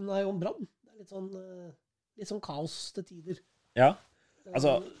Brann. Det litt sånn kaos til tider. Ja,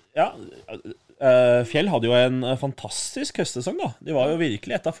 altså, Fjell hadde jo en fantastisk høstsesong da. De var jo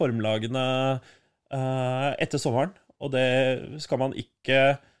virkelig et av formlagene etter sommeren, og det skal man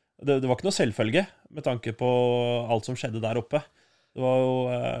ikke... Det var ikke noe selvfølge med tanke på alt som skjedde der oppe. Det var jo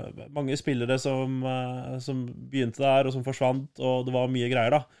mange spillere som begynte der og som forsvant, og det var mye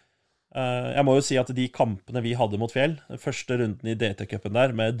greier da. Jeg må jo si at de kampene vi hadde mot Fjell, den første runden i DT-cupen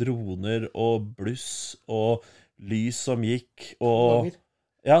der, med droner og bluss og lys som gikk, og...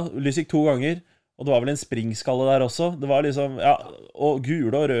 Ja, lys gikk 2 ganger, og det var vel en springskalle der også. Det var liksom, ja, og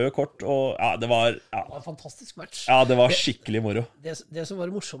gule og røde kort, og ja, det var... Ja. Det var en fantastisk match. Ja, det var skikkelig moro. Det som var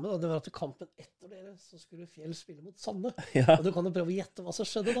det morsomme da, det var at kampen etter dere, så skulle Fjell spille mot Sande. Ja. Og du kan jo prøve å gjette hva som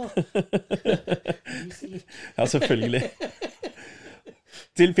skjedde da. Ja, selvfølgelig.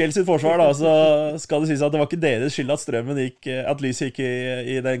 Til Fjell sitt forsvar da, så skal det sies at det var ikke deres skyld at lyset gikk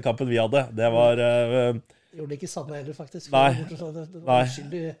i den kampen vi hadde. Det var... Gjorde det ikke Sande heller, faktisk. Nei. Det var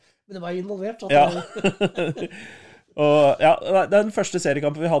skyldig... Men det var involvert. Ja. Og ja, den første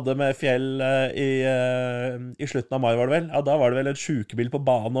seriekampen vi hadde med Fjell i slutten av mai, var det vel? Ja, da var det vel en sykebil på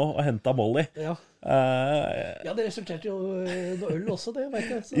banen og hentet Molly. Ja. Det resulterte jo noe øl også, det, vet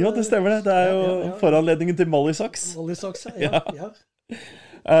jeg. Så, ja, det stemmer det. Det er jo foranledningen til Molly Socks. Molly Socks, ja.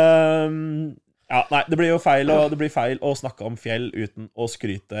 Nei, det blir jo feil, og det blir feil å snakke om Fjell uten å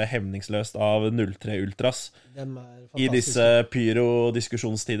skryte hemningsløst av 03 Ultras i disse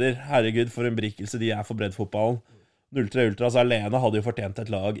pyro-diskusjonstider. Herregud, for en berikelse de for breddfotballen. 03 Ultras alene hadde jo fortjent et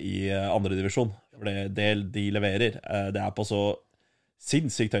lag i andre divisjon. For det de leverer, det på så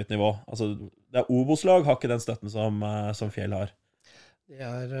sinnssykt høyt nivå. Altså, det Obos-lag har ikke den støtten som Fjell har. Det jeg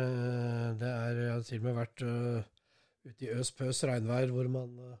har til og med vært ute i øs-pøs regnvær, hvor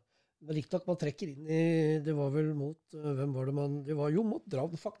man riktig nok man trekker inn i, det var vel mot, hvem var det det var jo mot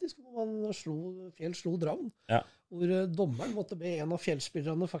Dravn faktisk, hvor Fjell slo Dravn. Ja. Hvor dommeren måtte be en av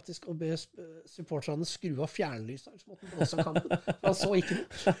fjellspillerne faktisk å be supporterne skru av fjernlyset, så måtte han blåse av kampen, for han så ikke noe.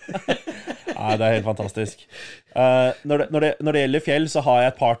 Nei, det helt fantastisk. Når det gjelder Fjell, så har jeg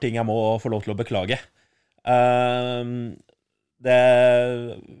et par ting jeg må få lov til å beklage. Det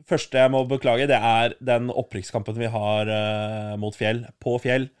første jeg må beklage, det den opprykkskampen vi har mot Fjell, på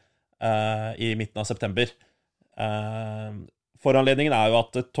Fjell, i midten av september. Foranledningen jo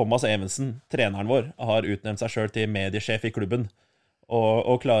at Thomas Evensen, treneren vår, har utnevnt seg selv til mediesjef i klubben,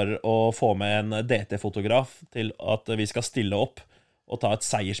 og klarer å få med en DT-fotograf til at vi skal stille opp og ta et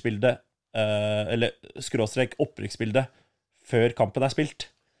seiersbilde, eller skråstrek opprykksbilde, før kampen spilt.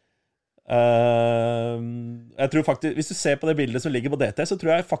 Jeg tror faktisk, hvis du ser på det bildet som ligger på DT, så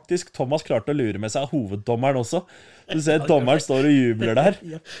tror jeg faktisk Thomas klarte å lure med seg hoveddommeren også. Du ser dommeren står og jubler der,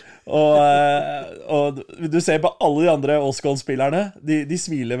 og du ser på alle de andre Åsgård-spillerne, de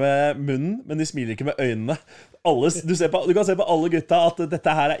smiler med munnen, men de smiler ikke med øynene. Du kan se på alle gutta at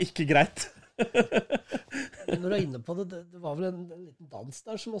dette her ikke greit. Når du inne på det, det var vel en liten dans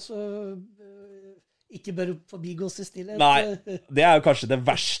der som også ikke bør forbigås i stillhet. Nei, det jo kanskje det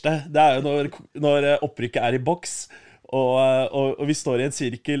verste. Det jo når opprykket i boks, og vi står i en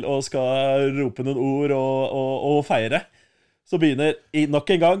sirkel og skal rope noen ord og feire. Så begynner, nok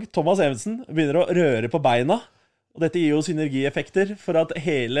en gang, Thomas Evensen begynner å røre på beina, og dette gir jo synergieffekter for at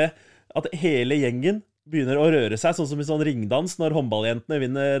hele gjengen begynner å røre seg, sånn som i sånn ringdans når håndballjentene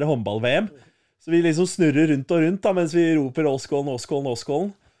vinner håndball-VM. Så vi liksom snurrer rundt og rundt da, mens vi roper Åsgålen, Åsgålen,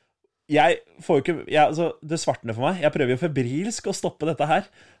 Åsgålen. Det svartner for meg. Jeg prøver jo febrilsk å stoppe dette her,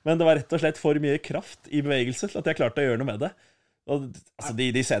 men det var rett og slett for mye kraft i bevegelse til at jeg klarte å gjøre noe med det. Og, altså,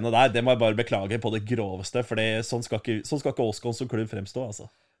 de scenene der, det må jeg bare beklage på det groveste, for sånn skal ikke Åsgålen som klubb fremstå, altså.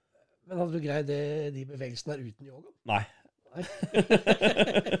 Men hadde du greid de bevegelsene uten yoga? Nei.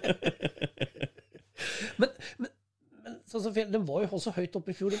 men sånn som Fjell, den var jo også høyt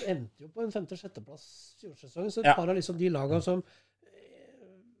oppe i fjor. Den endte jo på en 5.-6. plass i fjorsesongen, så et par av liksom de lagene som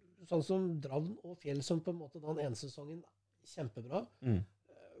sånn som Dravn og Fjell, som på en måte den ene sesongen kjempebra,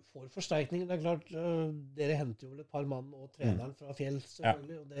 får forsterkninger. Det klart, dere henter jo vel et par mann og treneren fra Fjell,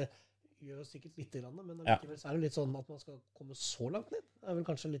 selvfølgelig, og det gjør sikkert litt, men likevel så det litt sånn at man skal komme så langt ned. Det vel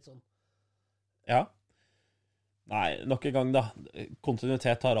kanskje litt sånn. Ja. Nei, nok en gang da.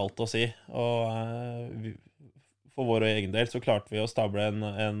 Kontinuitet har alt å si, og for vår egen del så klarte vi å stable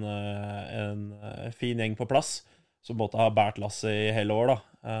en fin gjeng på plass, som måtte ha bært lasset i hele år da.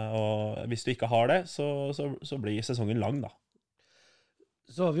 Og hvis du ikke har det, så blir sesongen lang da.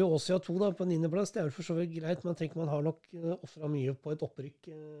 Så har vi jo Åsia 2 da, på 9. plass. Det vel for så vidt greit, men jeg tenker man har nok offret mye på et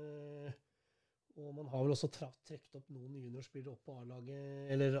opprykk. Og man har vel også trekt opp noen juniorspillere opp på A-laget,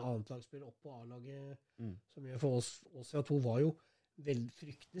 eller annetlagsspillere opp på A-laget, som gjør for oss. Åsia 2 var jo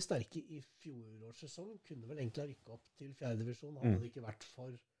fryktelig sterke i fjorårssesongen. Kunne vel egentlig ha rykket opp til 4. divisjon, hadde det ikke vært for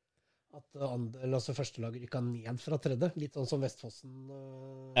at førstelaget rykket ned fra 3. Litt sånn som Vestfossen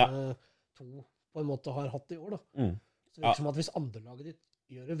 2 på en måte har hatt i år da. Så det som at hvis andrelaget ditt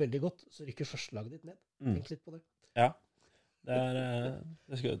gjør det veldig godt, så rykker førstelaget ditt ned. Tenk litt på det. Ja,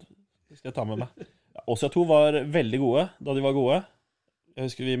 det skal jeg ta med meg. Åsia 2 var veldig gode da de var gode. Jeg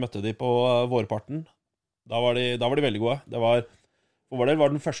husker vi møtte de på vårparten. Da var de veldig gode. For vår del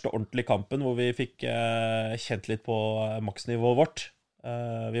var den første ordentlige kampen hvor vi fikk kjent litt på maksnivået vårt.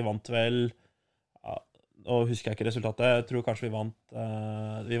 Vi vant vel, nå husker jeg ikke resultatet, jeg tror kanskje vi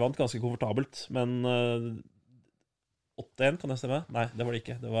vant ganske komfortabelt, men 8-1 kan det stemme? Nei, det var det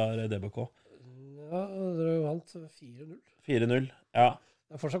ikke, det var DBK. Ja, dere vant 4-0. 4-0, ja.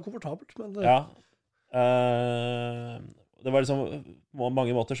 Det fortsatt komfortabelt, men det... Ja, det var liksom, på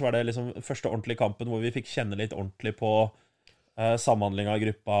mange måter så var det liksom første ordentlige kampen hvor vi fikk kjenne litt ordentlig på samhandling av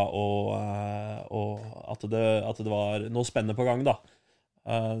gruppa, og at det var noe spennende på gang da.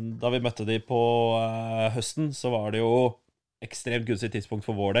 Da vi møtte de på høsten, så var det jo ekstremt gunstig tidspunkt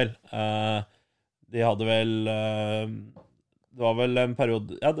for vår del. De hadde vel det var vel en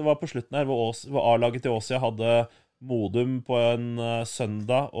periode, ja, det var på slutten her hvor A-laget til Åsia hadde Modum på en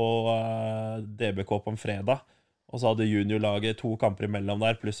søndag og DBK på en fredag, og så hadde juniorlaget 2 kamper imellom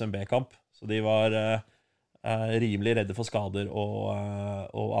der pluss en B-kamp, så de var rimelig redde for skader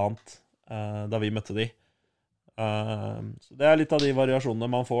og annet da vi møtte de. Så det litt av de variasjonene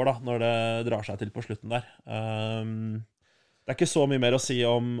man får da når det drar seg til på slutten der. Det ikke så mye mer å si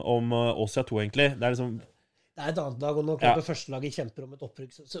om Åsia 2 egentlig. Det liksom det et annet lag, og når det første laget kjemper om et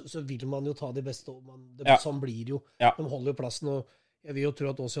opprykk, så vil man jo ta de beste, og sånn blir det jo. De holder jo plassen, og jeg vil jo tro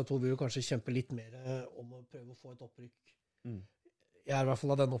at Åsia 2 vil jo kanskje kjempe litt mer om å prøve å få et opprykk. Jeg I hvert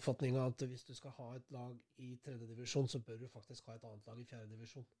fall av den oppfatningen at hvis du skal ha et lag I 3. divisjon, så bør du faktisk ha et annet lag I 4.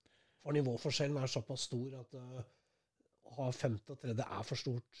 divisjon. For nivåforskjellen såpass stor at å ha 5. og 3. for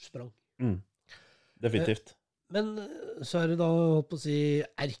stort sprang. Definitivt. Men så det da, holdt på å si,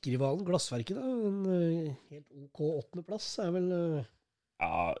 erkerivalen, Glassverket da, en helt OK 8. plass vel...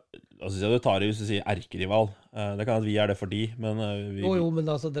 Ja, altså synes jeg du tar det hvis du sier erkerival. Det kan at vi det for de, men... Jo, men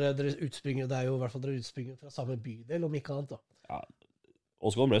altså, dere utspringer, det jo I hvert fall dere utspringer fra samme bydel, om ikke annet da. Ja,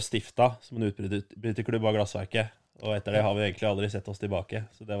 Åsgården ble stiftet som en utbryterklubb av Glassverket, og etter det har vi egentlig aldri sett oss tilbake,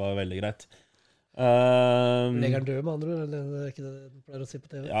 så det var veldig greit. Legger den død med andre, eller det ikke det du pleier å si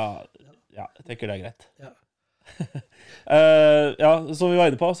på TV? Ja, jeg tenker det greit. Ja. Ja, som vi var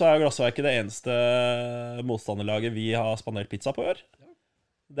inne på, så Glassverket det eneste motstanderlaget vi har spandert pizza på I år.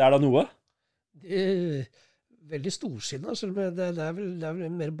 Det da noe? Veldig storsinnet, selv om det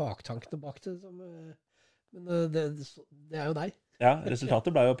vel mer baktankene bak det. Men det jo deg. Ja,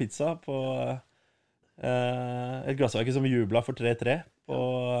 resultatet ble jo pizza på et Glassverket som jublet for 3-3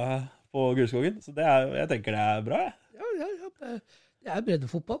 på Gullskogen. Så jeg tenker det bra, Ja, det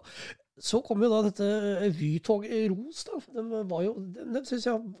breddefotball. Så kom jo da dette Vytog Ros da. Den synes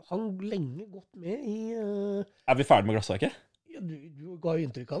jeg hang lenge godt med I... vi ferdig med Glassverket? Du ga jo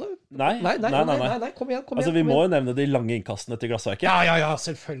inntrykk av det. Nei, kom igjen. Altså, vi må jo nevne de lange innkastene til Glassverket. Ja,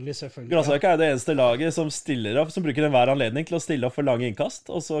 selvfølgelig. Glassverket det eneste laget som stiller opp, som bruker enhver anledning til å stille opp for lange innkast,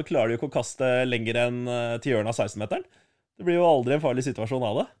 og så klarer de jo ikke å kaste lenger enn til hjørnet av 16-meteren. Det blir jo aldri en farlig situasjon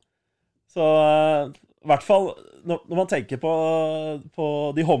av det. Så I hvert fall, når man tenker på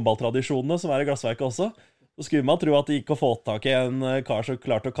de håndballtradisjonene som I Glassverket også, så skulle man tro at de gikk å få tak I en kar som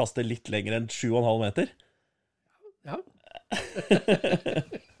klarte å kaste litt lenger enn 7,5 meter. Ja.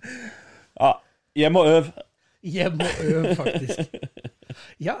 Ja, hjem og øv. Faktisk.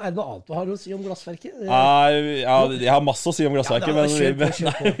 Ja, det noe annet du har å si om Glassverket? Ja, jeg har masse å si om Glassverket, men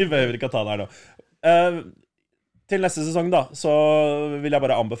vi behøver ikke å ta det her nå. Til neste sesong da, så vil jeg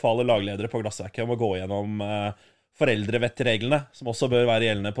bare anbefale lagledere på Glassverket om å gå gjennom foreldrevettreglene, som også bør være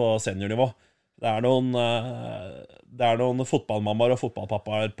gjeldende på seniornivå. Det noen fotballmammaer og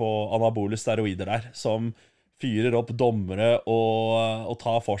fotballpappaer på anabole steroider der, som fyrer opp dommere og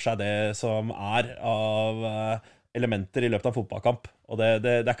tar for seg det som av elementer I løpet av en fotballkamp. Og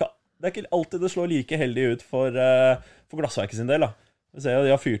det ikke alltid det slår like heldig ut for Glassverket sin del da. Vi ser jo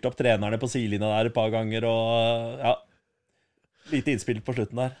de har fyrt opp trenerne på sidelinja der et par ganger, og ja, lite innspill på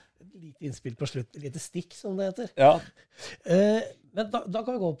slutten der. Lite innspill på slutten, lite stikk som det heter. Ja. Men da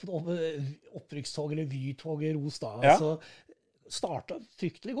kan vi gå på opprykkstog eller Vytog Ros da. Ja. Altså, startet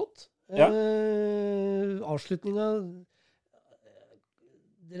fryktelig godt. Ja. Avslutningen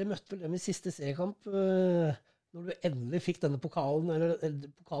dere møtte vel dem I siste seriekamp når du endelig fikk denne pokalen eller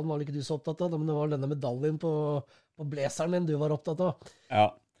pokalen var ikke du så opptatt av men det var denne medaljen på blazeren din du var opptatt av Ja.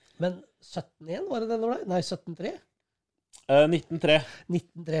 Men 17-1 var det den var det? Nei, 17-3? 19-3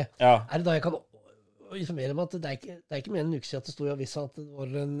 Ja. Det da jeg kan informere meg at det ikke mer enn en uke siden at det stod I avisa at det var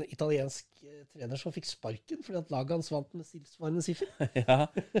en italiensk trener som fikk sparken fordi at laget hans vant med tilsvarende siffer.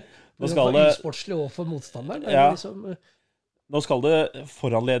 Ja. Nå skal det usportslig overfor motstanderen. Ja. Liksom, Nå skal det,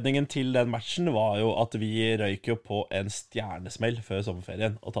 foranledningen til den matchen var jo at vi røyk jo på en stjernesmell før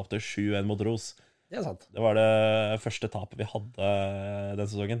sommerferien og tappte 7-1 mot Ros. Det sant. Det var det første tapet vi hadde den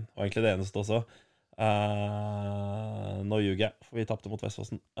sesongen, og egentlig det eneste også. Nå ljuger jeg, for vi tappte mot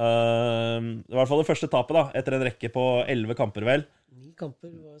Vestfossen. Det var I hvert fall det første tapet da, etter en rekke på 11 kamper vel. 9 kamper,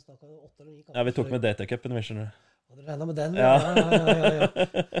 vi var snakket om 8 eller 9 kamper. Ja, vi tok med DT-cupen, vi skjønner. Og du regnet med den? Ja.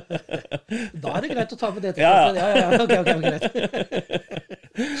 Da det greit å ta med DT-cupen. Ja, ok, greit.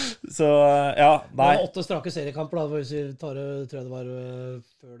 Så, ja, nei. Det var 8 strake seriekamper da, hvis vi tror jeg det var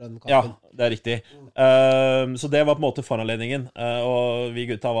før den kampen. Ja, det riktig. Så det var på en måte foranledningen, og vi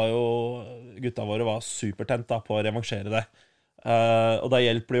gutta våre var supertent da, på å revansjere det. Og da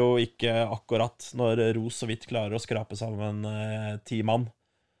hjelper det jo ikke akkurat når Ros så vidt klarer å skrape sammen 10 mann.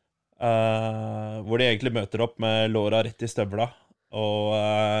 Hvor de egentlig møter opp med låra rett i støvla, og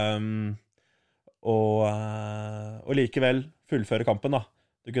likevel fullføre kampen, da.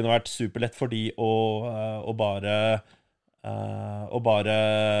 Det kunne vært superlett for de å bare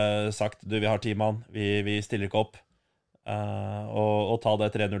sagt, du, vi har 10 mann, vi stiller ikke opp, og ta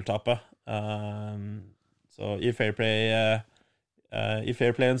det 3-0-tapet. Så i fair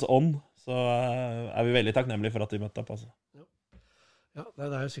playens ånd, så vi veldig takknemlige for at de møtte opp, altså. Ja,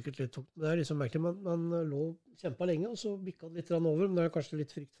 det jo sikkert litt tungt. Det liksom merkelig, man lå kjempet lenge, og så bikket det litt over, men det kanskje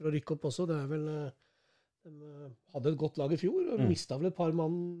litt frykt for å rykke opp også. Det vel, de hadde et godt lag i fjor, og mistet vel et par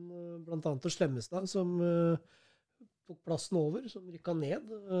mann, blant annet til Slemmestad, som tok plassen over, som rykket ned.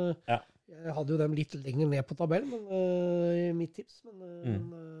 Ja. Jeg hadde jo dem litt lenger ned på tabellen, i mitt tips, men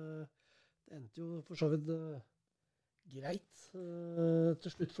det endte jo for så vidt greit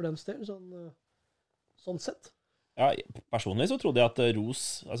til slutt for dems del, sånn sett. Ja, personlig så trodde jeg at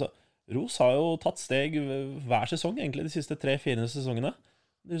Ros har jo tatt steg hver sesong, egentlig, de siste 3-4 sesongene.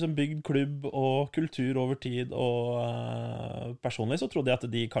 Det liksom bygd klubb og kultur over tid, og personlig så trodde jeg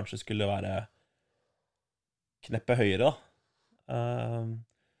at de kanskje skulle være kneppet høyere, da.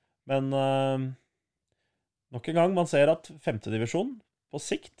 Men nok en gang, man ser at 5. divisjon på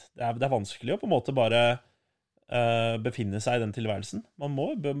sikt, det er vanskelig å på en måte bare befinne seg i den tilværelsen. Man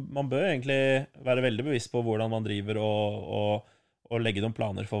bør egentlig være veldig bevisst på hvordan man driver og legge noen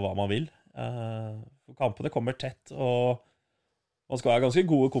planer for hva man vil. Kampene kommer tett, og man skal være ganske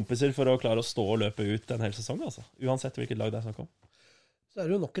gode kompiser for å klare å stå og løpe ut en hel sesong, altså. Uansett hvilket lag det snakk om. Så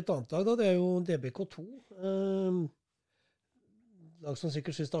det jo nok et annet lag, da. Det jo DBK2. Lag som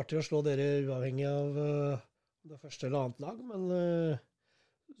sikkert synes det er artig å slå dere uavhengig av det første eller annet lag, men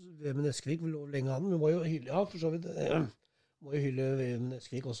Vemund Eskvik lå lenge an. Vi må jo hylle, for så vidt, må jo hylle Vemund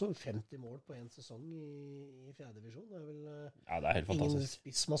Eskvik også. 50 mål på en sesong i 4. divisjon. Det vel det helt fantastisk. Ingen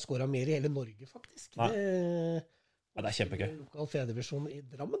spiss som har skåret mer i hele Norge, faktisk. Det kjempegøy. Lokal 4. divisjon i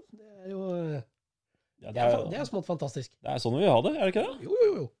Drammen. Det jo det smått fantastisk. Det sånn vi vil ha det, det ikke det?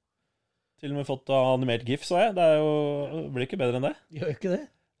 Jo. Til og med fått animert GIF, så jeg. Det blir ikke bedre enn det. Gjør ikke det?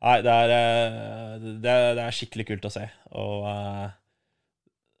 Nei, det skikkelig kult å se. Og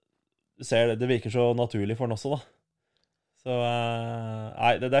det virker så naturlig for den også, da. Så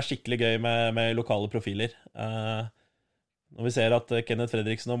det skikkelig gøy med lokale profiler. Når vi ser at Kenneth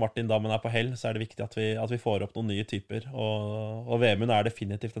Fredriksen og Martin Dammen på hell, så det viktig at vi får opp noen nye typer, og Vemund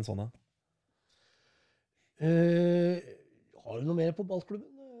definitivt en sånn en. Har du noe mer på ballklubben?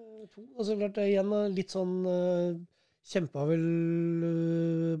 Altså, klart det igjen litt sånn kjempet vel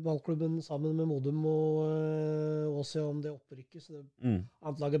ballklubben sammen med Modum og også om det opprykket, så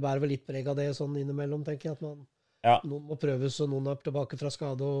annet laget bærer vel litt preg av det sånn innimellom, tenker jeg, at noen må prøves, og noen tilbake fra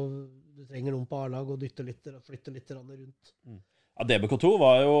skade, og du trenger noen på A-lag og dytte litt, og flytte litt rundt. Ja, DBK2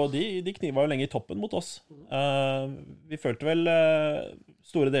 var jo, de kniva jo lenge i toppen mot oss. Vi følte vel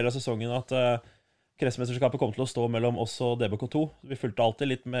store deler av sesongen at kretsmesterskapet kom til å stå mellom oss og DBK2. Vi fulgte alltid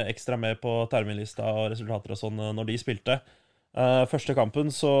litt ekstra med på terminlista og resultater og sånn når de spilte. Første kampen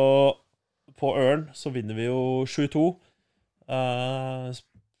så på Ørn så vinner vi jo 7-2.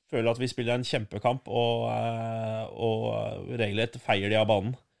 Føler at vi spiller en kjempekamp og regelrett feier de av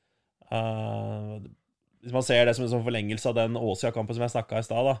banen. Hvis man ser det som en sånn forlengelse av den Åsia-kampen som jeg snakket i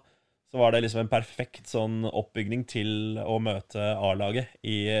sted, da, så var det liksom en perfekt sånn oppbygning til å møte A-laget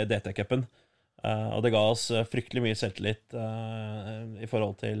i DT-cupen. Og det ga oss fryktelig mye selvtillit i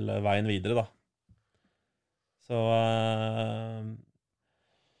forhold til veien videre, da. Så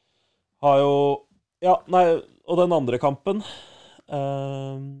har jo og den andre kampen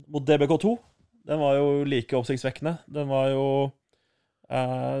mot DBK2, den var jo like oppsiktsvekkende. Den var jo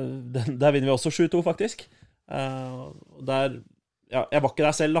der vinner vi også 7-2, faktisk. Jeg var ikke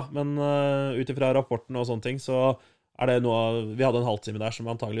der selv, da, men ut ifra rapporten og sånne ting, så det vi hadde en halvtime der som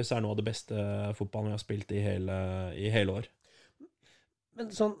antageligvis noe av det beste fotballen vi har spilt i hele år.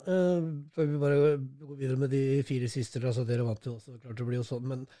 Men sånn, før vi bare går videre med de 4 siste, altså dere vant jo også, klart det blir jo sånn,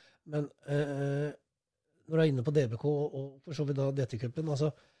 men når du inne på DBK og for så vidt da DT-cupen,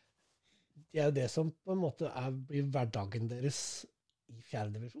 altså, det jo det som på en måte blir hverdagen deres i 4.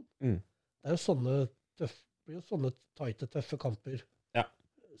 divisjon. Det jo sånne tighte, tøffe kamper. Ja.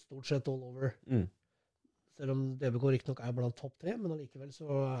 Stort sett all over. Selv om DBK riktignok blant topp 3, men allikevel så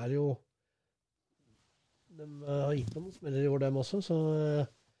det jo de har gitt noen smeller i år dem også, så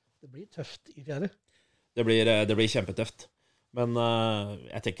det blir tøft i 4. Det blir kjempetøft. Men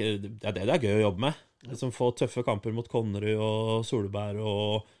jeg tenker det det gøy å jobbe med. Liksom få tøffe kamper mot Konnerud og Solberg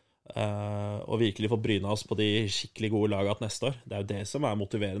og og virkelig få bryna oss på de skikkelig gode lagene til neste år. Det jo det som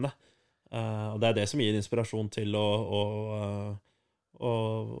motiverende. Og det det som gir inspirasjon til å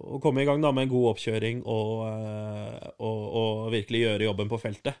komme i gang da, med en god oppkjøring og virkelig gjøre jobben på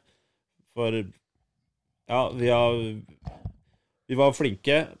feltet. For ja, vi var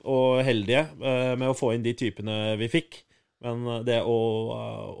flinke og heldige med å få inn de typene vi fikk. Men det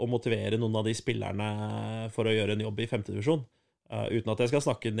å motivere noen av de spillerne for å gjøre en jobb i 5. divisjon, uten at jeg skal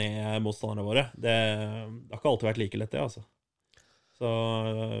snakke ned motstanderne våre, det har ikke alltid vært like lett det, altså. Så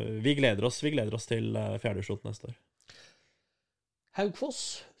vi gleder oss til 4. divisjon neste år.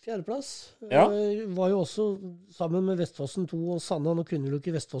 Haugfoss, 4. plass, var jo også sammen med Vestfossen 2 og Sandane. Nå kunne jo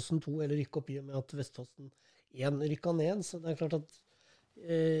ikke Vestfossen 2 eller rykke opp i og med at Vestfossen 1 rykket ned, så det klart at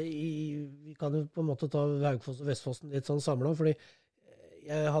vi kan jo på en måte ta Haugfoss og Vestfossen litt sånn samlet, fordi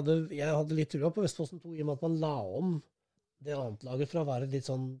jeg hadde litt trua på Vestfossen 2 i og med at man la om det annet laget fra å være litt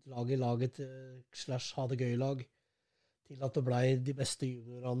sånn laget / ha det gøy-lag til at det ble de beste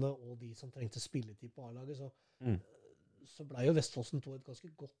juniorene og de som trengte spilletid på A-laget, så ble jo Vestfossen 2 et ganske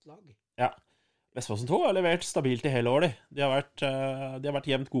godt lag. Ja, Vestfossen 2 har levert stabilt i hele år, de. De har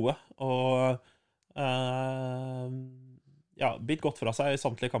vært jevnt gode, og bitt godt fra seg i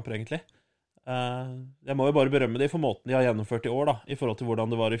samtlige kamper, egentlig. Jeg må jo bare berømme de for måten de har gjennomført i år, da, i forhold til hvordan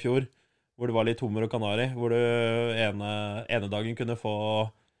det var i fjor, hvor det var litt hummer og kanari, hvor du ene dagen kunne få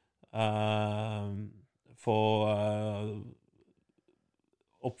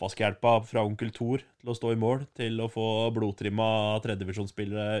oppvaskhjelpa fra onkel Thor til å stå i mål, til å få blodtrimma 3.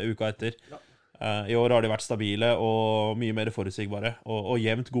 divisjonsspillere uka etter. Ja. I år har de vært stabile og mye mer forutsigbare, og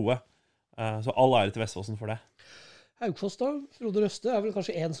jevnt gode. Så all ære til Vestfossen for det. Haugfoss da, Frode Røste, vel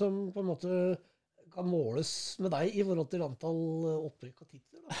kanskje en som på en måte kan måles med deg i forhold til antall opprykk og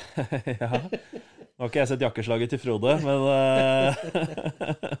titler, da. Ja, nå har ikke jeg sett jakkeslaget til Frode, men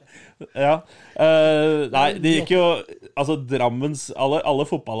ja. Nei, det gikk jo, altså Drammens, alle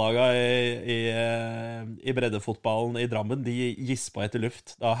fotballagene i breddefotballen i Drammen, de gispa etter luft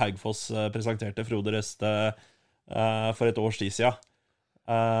da Haugfoss presenterte Frode Røste for et års tid siden.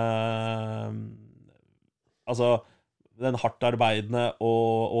 Altså, den hardt arbeidende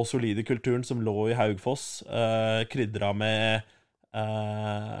og solide kulturen som lå i Haugfoss, krydra med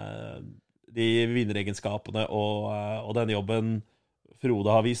de vinneregenskapene og den jobben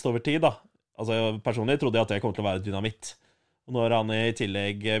Frode har vist over tid, da. Altså, personlig trodde jeg at det kom til å være dynamitt. Og når han i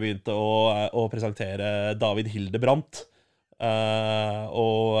tillegg begynte å presentere David Hildebrandt,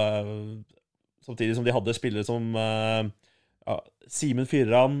 og samtidig som de hadde spillere som Simen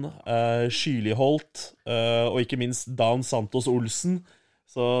Fyrran, Skyliholt og ikke minst Dan Santos Olsen,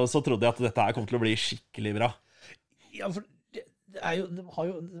 så trodde jeg at dette her kom til å bli skikkelig bra. Ja, for det har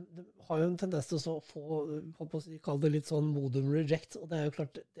jo en tendens til å få, kall det litt sånn modum reject, og det jo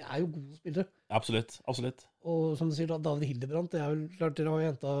klart, det jo gode spillere. Absolutt. Og som du sier, David Hildebrandt, det jo klart, dere har jo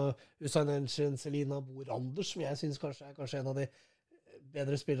hentet Usain Enshin, Selina Bo Randers, som jeg synes kanskje en av de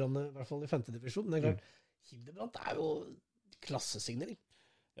bedre spillerne, i hvert fall i 5. divisjon, men det klart, Hildebrandt jo klassesignering.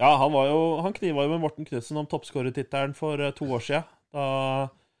 Ja, han kniva jo med Morten Knudsen om toppskårertittelen for 2 år siden.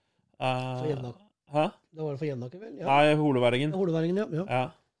 For Jevnaker. Hæ? Det var det for Jevnaker, vel? Ja. Nei, Holeværingen. Holeværingen, ja.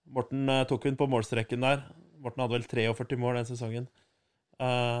 Morten tok hun på målstrekken der. Morten hadde vel 43 mål den sesongen.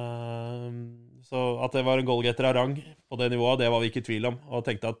 Så at det var en goalgetter av rang på det nivået, det var vi ikke i tvil om. Og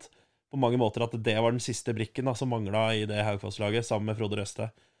tenkte at på mange måter at det var den siste brikken da, som manglet i det Haugfoss-laget, sammen med Frode Røste.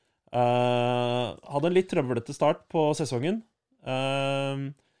 Hadde en litt trøblete start på sesongen,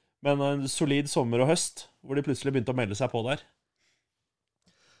 men en solid sommer og høst, hvor de plutselig begynte å melde seg på der.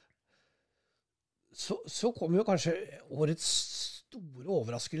 Så kom jo kanskje årets store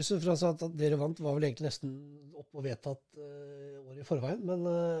overraskelse, for altså at dere vant var vel egentlig nesten opp og vedtatt året i forveien, men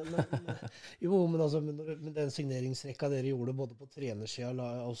den signeringsrekka dere gjorde både på trenersida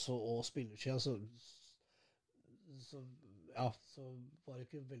og spillersida, så var det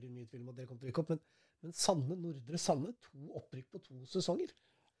ikke veldig mye tvil om at dere kom til å rykke opp, men Nordre Sande, 2 opprykk på 2 sesonger.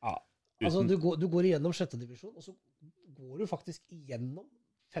 Ja, altså, du går igjennom 6. divisjon, og så går du faktisk igjennom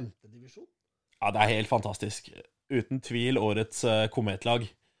 5. divisjon. Ja, det helt fantastisk. Uten tvil årets kometlag.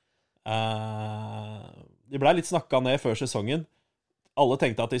 De ble litt snakket ned før sesongen. Alle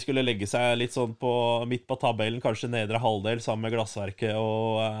tenkte at de skulle legge seg litt sånn midt på tabellen, kanskje nedre halvdel, sammen med Glassverket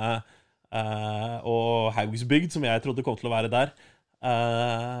og Haugsbygd, som jeg trodde kom til å være der.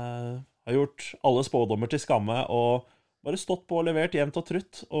 Har gjort alle spådommer til skamme og bare stått på og levert jevnt og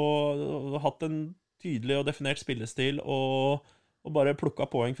trutt og hatt en tydelig og definert spillestil og bare plukket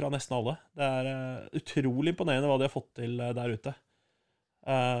poeng fra nesten alle. Det utrolig imponerende hva de har fått til der ute.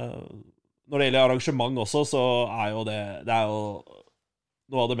 Når det gjelder arrangement også, så jo det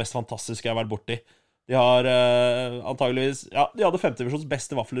noe av det mest fantastiske jeg har vært borti. De har antageligvis, ja, de hadde 5. divisjons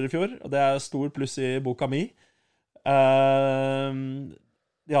beste vafler i fjor, og det stor pluss i boka mi.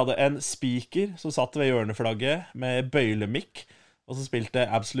 De hadde en speaker som satt ved hjørneflagget med bøylemikk, og så spilte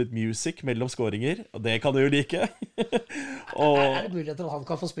Absolute Music mellom skåringer, og det kan du jo like. Og det mulighet til at han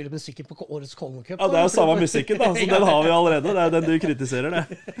kan få spille musikken på årets Kongecup? Ja, det jo samme musikken da, så den har vi allerede, det den du kritiserer det.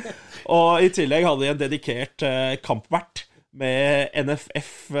 Og i tillegg hadde de en dedikert kampvert med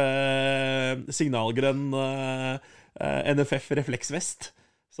NFF signalgrønn NFF refleksvest.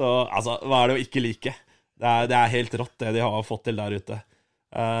 Så altså, hva det å ikke like? Det helt rått det de har fått til der ute.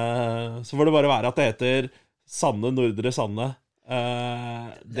 Så får det bare være at det heter Sanne Nordre Sanne.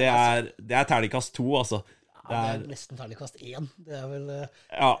 Det terningkast 2, altså. Det nesten terningkast 1. Det vel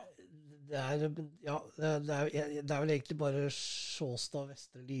ja. Det vel egentlig bare Sjåstad,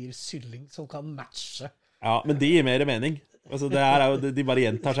 Vestre, Lier, Sylling som kan matche. Ja, men de gir mer mening. Altså, det jo, de bare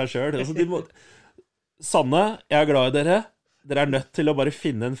gjentar seg selv. Altså, Sanne, jeg glad i dere. Dere nødt til å bare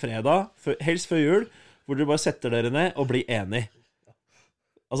finne en fredag, helst før jul, hvor dere bare setter dere ned og blir enige.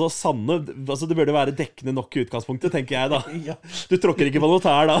 Altså, Sanne, altså, det burde være dekkende nok i utgangspunktet, tenker jeg da. Du tråkker ikke på noe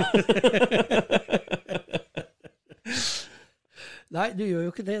tær da. Nei, du gjør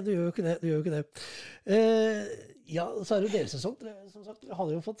jo ikke det. Ja, så det jo delsesong. Som sagt, dere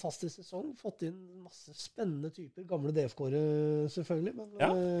hadde jo en fantastisk sesong. Fått inn masse spennende typer. Gamle DFK-ere, selvfølgelig.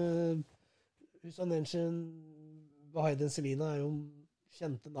 Men Husanensen, Bahayden Selina jo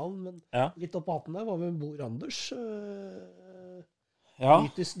kjente navn. Men litt opp på hatten der var med Bor Anders.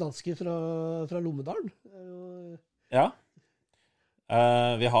 Mytisk danske fra Lommedalen. Ja.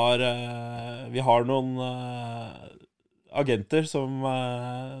 Vi har noen agenter som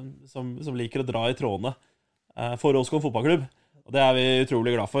liker å dra i trådene for Åsgård fotballklubb, og det vi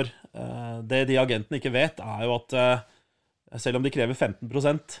utrolig glad for. Det de agentene ikke vet jo at selv om de krever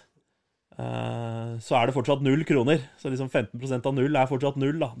 15%, så det fortsatt 0 kroner. Så liksom 15% av 0 fortsatt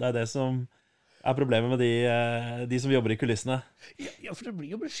 0 da. Det det som problemet med de som jobber i kulissene. Ja, for det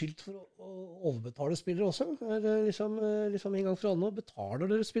blir jo beskyldt for å overbetale spillere også. Det liksom en gang for alle,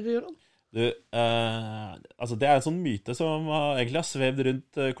 betaler dere spillere, Gøran? Du, altså det en sånn myte som egentlig har svevd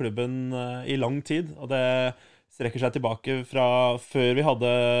rundt klubben i lang tid, og det strekker seg tilbake fra før vi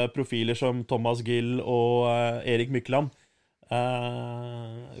hadde profiler som Thomas Gill og Erik Mykland.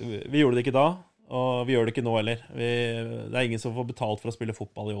 Vi gjorde det ikke da, og vi gjør det ikke nå heller. Det ingen som får betalt for å spille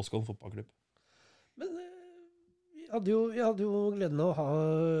fotball i Åsgård fotballklubb. Men jeg hadde jo gleden av å ha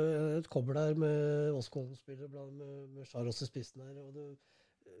et kobber der med Åsgård-spillere, med Charos i spissen her, og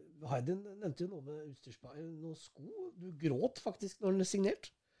Hayden nevnte jo noe med utstyrsparet, noen sko. Du gråt faktisk når den signert.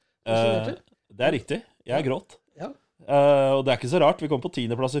 Det riktig. Jeg gråt. Ja. Og det ikke så rart. Vi kom på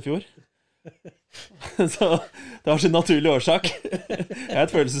 10. plass i fjor. Så det var sin naturlige årsak. Jeg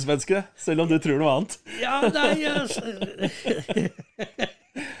et følelsesmenneske, selv om du tror noe annet. Ja, nei,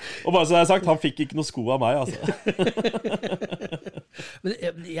 Og bare så det sagt, han fikk ikke noe sko av meg, altså.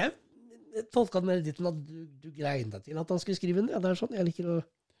 Men jeg tolket med litt at du grein deg til at han skulle skrive den. Ja, det sånn. Jeg liker å...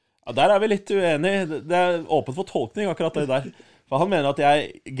 Ja, der vi litt uenige. Det åpent for tolkning, akkurat det der. For han mener at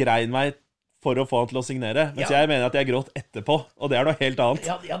jeg grein meg for å få han til å signere, mens jeg mener at jeg gråt etterpå, og det noe helt annet.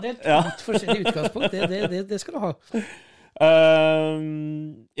 Ja, det et litt forskjellig utgangspunkt. Det skal du ha.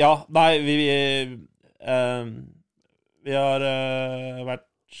 Ja, nei, vi har vært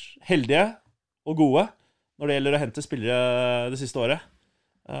heldige og gode når det gjelder å hente spillere det siste året.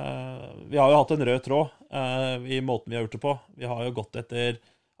 Vi har jo hatt en rød tråd i måten vi har gjort det på. Vi har jo gått etter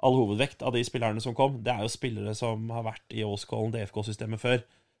all hovedvekt av de spillerne som kom. Det jo spillere som har vært i Åskollen DFK-systemet før,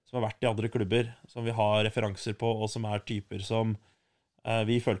 som har vært i andre klubber, som vi har referanser på, og som typer som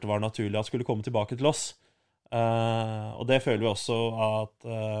vi følte var naturlig at skulle komme tilbake til oss. Og det føler vi også at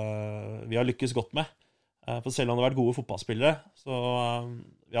vi har lykkes godt med. For selv om det har vært gode fotballspillere, så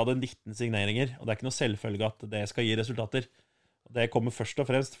vi hadde 19 signeringer, og det ikke noe selvfølge at det skal gi resultater. Det kommer først og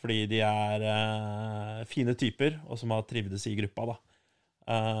fremst fordi de fine typer, og som har trivdes i gruppa da.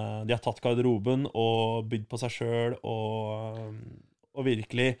 De har tatt garderoben og bygd på seg selv og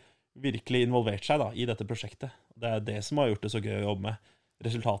virkelig involvert seg da, i dette prosjektet. Det det som har gjort det så gøy å jobbe med.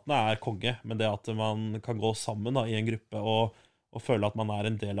 Resultatene konge, men det at man kan gå sammen da, i en gruppe og føle at man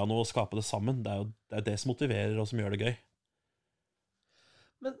en del av noe og skape det sammen, det det som motiverer og som gjør det gøy.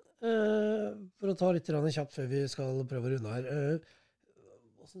 Men for å ta litt kjapt før vi skal prøve å runde her,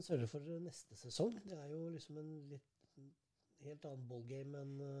 hvordan ser du for neste sesong? Det jo liksom en litt helt annen ballgame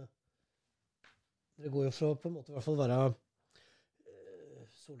enn dere går jo fra på en måte i hvert fall være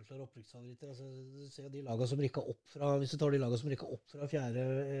soleklare opprykksfavoritter. Altså, du ser de lagene som rykket opp fra, hvis du tar de lagene som rykket opp fra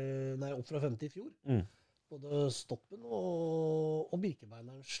 5. i fjor, både Stoppen og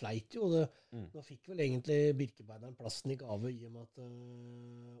Birkebeineren sleit jo. Nå fikk vel egentlig Birkebeineren plassen i gave i og med at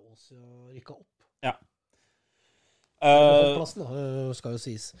Åsia rykket opp. Ja. Plassen skal jo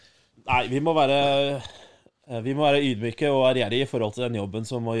sies. Nei, vi må være ydmyke og ærgjerrige i forhold til den jobben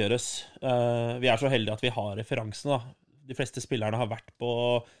som må gjøres. Vi så heldige at vi har referansene, da. De fleste spillerne har vært på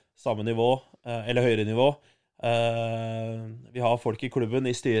samme nivå, eller høyere nivå. Vi har folk i klubben,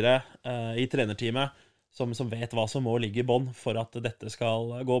 i styret, i trenerteamet, som vet hva som må ligge i bånd for at dette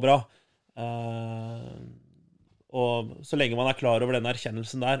skal gå bra. Og så lenge man klar over den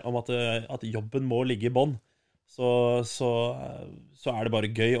erkjennelsen der, om at jobben må ligge i bånd, så det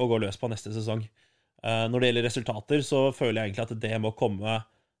bare gøy å gå løs på neste sesong. Når det gjelder resultater, så føler jeg egentlig at det må komme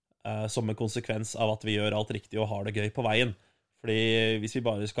som en konsekvens av at vi gjør alt riktig og har det gøy på veien. Fordi hvis vi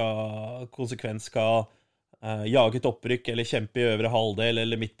bare skal jage et opprykk eller kjempe i øvre halvdel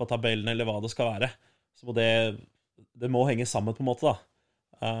eller midt på tabellen eller hva det skal være, så må det må henge sammen på en måte da.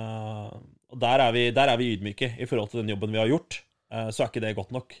 Og der er vi ydmyke i forhold til den jobben vi har gjort. Så ikke det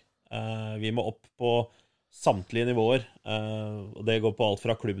godt nok. Vi må opp på samtlige nivåer, og det går på alt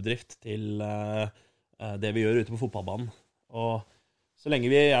fra klubbdrift til det vi gjør ute på fotballbanen. Og så lenge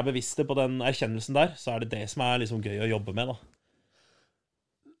vi bevisste på den erkjennelsen der, så det det som liksom gøy å jobbe med da.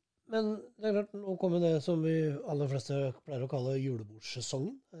 Men det klart, nå kommer det som vi aller fleste pleier å kalle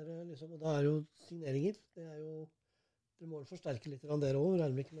julebordssesongen. Da jo signeringer. Du må forsterke litt av dere også.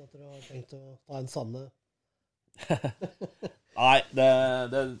 Regner ikke med at dere har tenkt å ta en Sanne. Nei,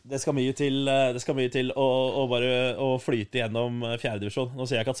 det skal mye til. Det skal mye til å flyte gjennom fjerde divisjon. Nå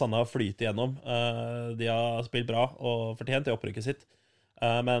sier jeg ikke at Sanne har flytet gjennom. De har spilt bra og fortjent det opprykket sitt.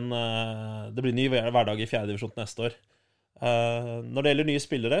 Men det blir ny hverdag i fjerde divisjon neste år. Når det gjelder nye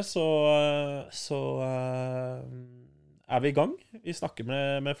spillere, så vi i gang. Vi snakker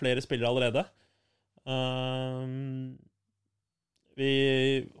med flere spillere allerede. Vi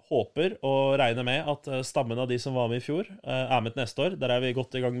håper og regner med at stammen av de som var med i fjor med til neste år. Der vi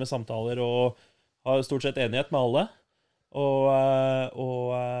godt i gang med samtaler og har stort sett enighet med alle. Og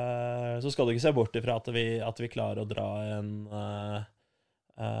så skal du ikke se bort ifra at vi klarer å dra en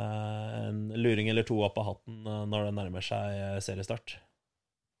luring eller to opp av hatten når det nærmer seg seriestart.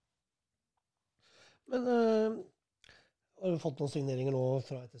 Men har du fått noen signeringer nå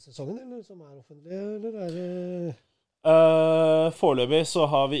fra etter sesongen, eller som offentlige, eller det... Foreløpig så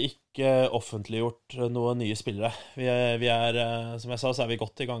har vi ikke offentliggjort noen nye spillere. Vi som jeg sa, så vi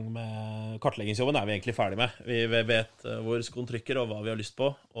godt i gang med kartleggingsjobben, vi egentlig ferdig med. Vi vet hvor skoen trykker og hva vi har lyst på,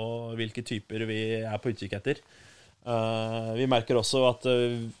 og hvilke typer vi på utkikk etter. Vi merker også at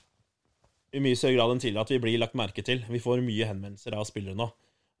i mye større grad enn tidligere at vi blir lagt merke til. Vi får mye henvendelser av spillere nå,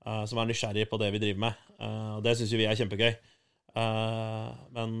 som nysgjerrige på det vi driver med. Og det synes vi kjempegøy.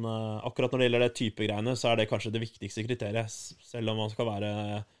 Men akkurat når det gjelder det typegreiene, så det kanskje det viktigste kriteriet. Selv om man skal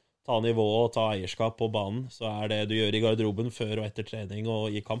ta nivå og ta eierskap på banen, så det du gjør i garderoben før og etter trening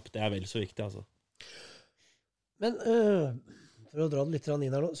og i kamp, det vel så viktig, altså. Men for å dra det litt inn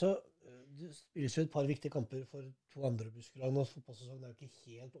her nå, så det spilles jo et par viktige kamper for to andre Buskerlag nå. Fotballsesongen jo ikke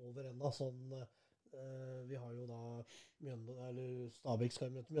helt over enda. Vi har jo da Stabæk skal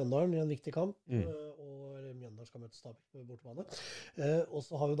møte Mjøndalen i en viktig kamp, og Mjøndalen skal møte Stabæk på bortebane. Og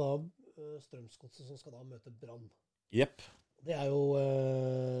så har vi da Strømsgodset som skal da møte Brann. Yep. Det jo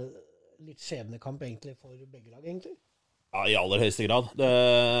litt skjebnekamp egentlig for begge lag, egentlig. Ja, i aller høyeste grad.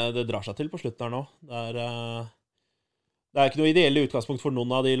 Det drar seg til på slutten her nå. Det ikke noe ideelle utgangspunkt for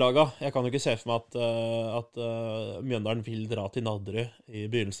noen av de laga. Jeg kan jo ikke se for meg at Mjøndalen vil dra til Nadderud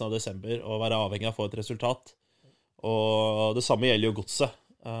i begynnelsen av desember og være avhengig av å få et resultat. Og det samme gjelder jo Godset.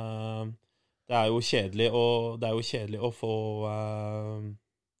 Det jo kjedelig å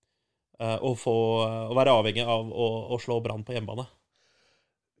være avhengig av å slå Brann på hjemmebane.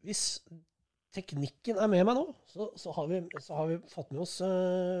 Hvis teknikken med meg nå, så har vi fått med oss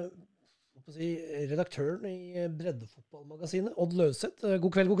redaktøren i Breddefotballmagasinet, Odd Løvseth.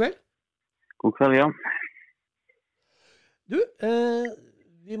 God kveld, god kveld. God kveld, ja. Du,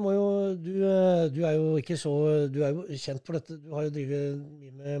 du jo ikke så, du jo kjent for dette, du har jo drivet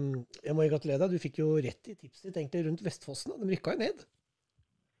mye med, jeg må gratulere deg, du fikk jo rett i tipset ditt egentlig rundt Vestfossen, de rykket jo ned.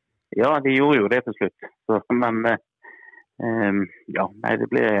 Ja, de gjorde jo det til slutt, men ja, nei, det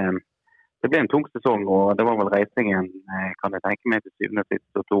ble en tung sesong, og det var vel reisingen, kan jeg tenke meg til syvende og sist,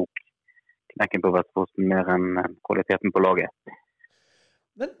 som tok knekken på Vestfossen mer enn kvaliteten på laget.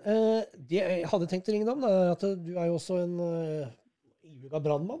 Men det jeg hadde tenkt å ringe deg om, at du jo også en ihuga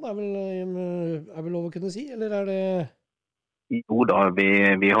brandmann, vel lov å kunne si, eller det... Jo da,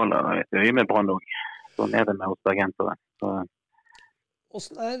 vi holder et øye med Brann også. Sånn det med oss bergensere.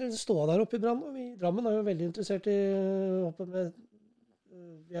 Hvordan ståa der oppe i Drammen er jo veldig interessert i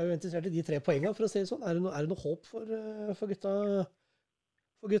vi er jo interessert i de 3 poengene, for å si det sånn. Er det noe håp for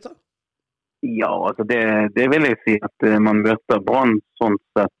gutta? Ja, altså det vil jeg si at man møter Brann sånn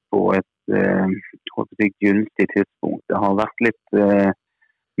sett på et gyldig tidspunkt. Det har vært litt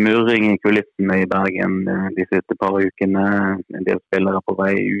murring i kulissene i Bergen de siste par ukene. En del spillere på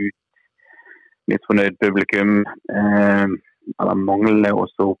vei ut. Litt fornøyd publikum. Eller mangler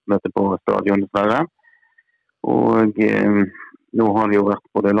også oppmøte på stadion dessverre. Og nå har det jo vært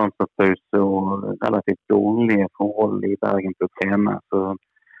både landslagspause og relativt dårlige forhold i Bergen til å trene, så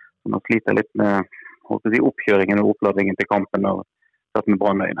man sliter litt med oppkjøringen og oppladningen til kampen og satt med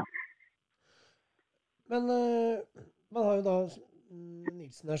Brannøyene. Men man har jo da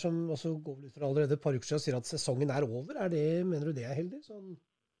Nilsen her som også går ut fra allerede et par uker siden og sier at sesongen er over. Mener du det er heldig? Sånn?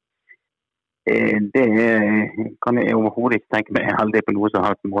 Det kan jeg overhodet ikke tenke meg heldig på noe som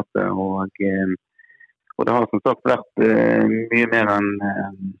helst måte, og det har som sagt vært mye mer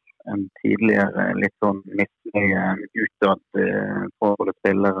enn tidligere, litt sånn misnøye utad for både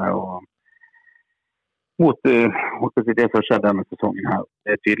spillere og mot det som skjedde denne sesongen her.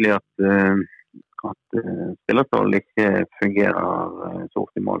 Det er tydelig at spillerstall ikke fungerer så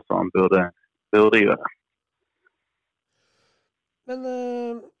optimalt som han burde gjøre. Men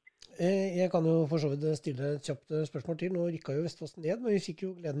jeg kan jo for så vidt stille et kjapt spørsmål til. Nå rykket jo Vestfossen ned, men vi fikk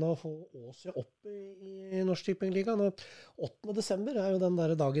jo gleden av å få Åsia opp i Norsk Tippingligaen. 8. desember er jo den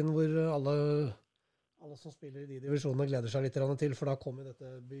der dagen hvor alle som spiller i de divisjonene gleder seg litt til, for da kommer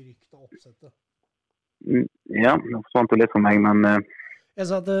dette berykte oppsettet. Ja, det forsvant jo litt for meg, men jeg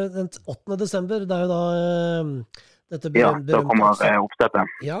sa at den 8. desember, det er jo da dette berømte da kommer oppsettet.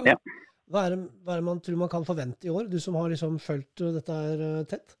 Ja. Hva er det man tror man kan forvente i år? Du som har liksom følt dette her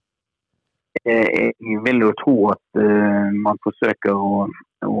tett? Jeg vil jo tro at man forsøker å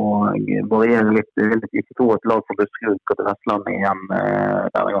variere litt. Jeg vil ikke tro at lag for Buskerud skal til Vestlandet igjen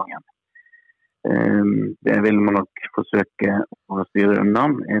denne gangen. Det vil man nok forsøke å styre unna.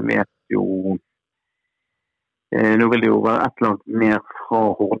 Jeg vet jo nå vil det jo være et lag mer fra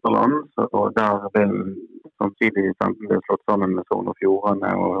Hordaland, så der vil samtidig bli slått sammen med Sogn og Fjordane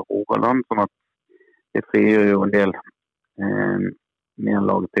og Rogaland, sånn at det frigjør jo en del mer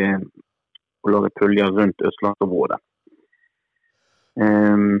lag til å lage puljer rundt Østlandsområdet.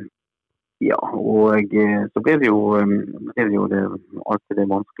 Ja, og så blir det jo alltid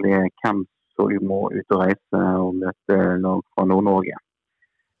det vanskelige hvem som må ut og reise og møte lag fra Nord-Norge.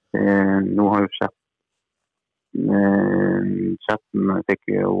 Nå har jo Skjetten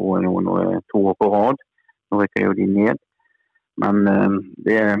fikk jo noen 2 år på rad. Nå rykker jo de ned. Men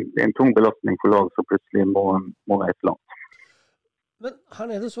det er en tung belastning for lag som plutselig må reise langt. Men her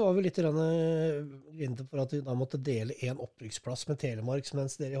nede så var vi litt grinte for at de da måtte dele en opprykksplass med Telemark,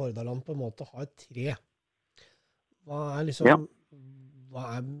 mens dere i Hordaland på en måte har 3. Hva er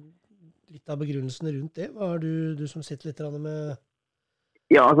litt av begrunnelsen rundt det? Hva er du som sitter litt med...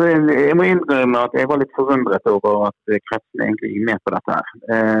 Ja, altså jeg må innrømme at jeg var litt forundret over at kretsen egentlig gikk med på dette her.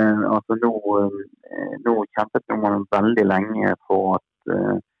 Altså nå kjempet man veldig lenge for at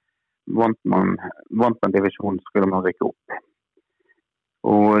vant man divisjonen skulle man rykke opp.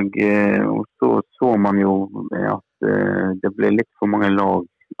 Og så man jo at det ble litt for mange lag.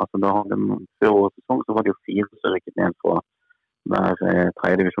 Altså da hadde man før årets sesong så var det jo 4 som rykket ned fra hver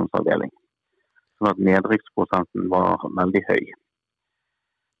 3. divisjonsavdeling. Sånn at nedrykksprosenten var veldig høy.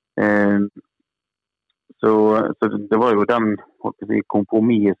 Så det var jo den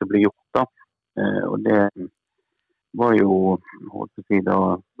kompromisset som ble gjort da. Og det var jo da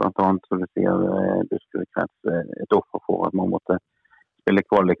blant annet, som du sier, Buskerud krets et offer for at man måtte spille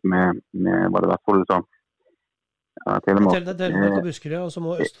kvalik med hva det var du sa? Ja, Telemark og Buskerud, og så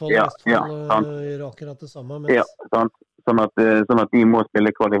må Østfold og Vestfold gjøre akkurat det samme. Ja, sant. Sånn at de må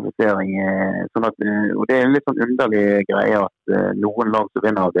spille kvalifisering. Og det er en litt sånn underlig greie at noen lag som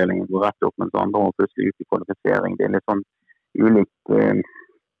vinner avdelingen går rett opp, mens andre må plutselig ut i kvalifisering. Det er litt sånn ulikt.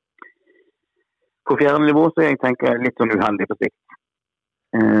 På 4. nivå så jeg tenker litt sånn uheldig på sikt.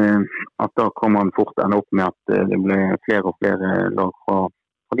 At da kommer man fort ende opp med at det blir flere og flere lag fra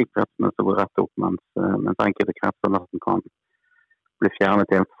de kretsene som går rett opp, mens enkelte kretser nesten kan bli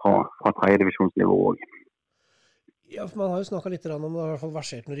fjernet helt fra 3. divisjonsnivå også. Ja, for man har jo snakket litt om, det har i hvert fall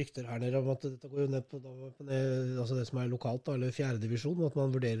versert noen rykter her nede, om at dette går jo ned på altså det som er lokalt, da, eller 4. divisjon, og at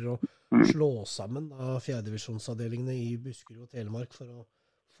man vurderer å slå sammen 4. divisjonsavdelingene i Buskerud og Telemark for å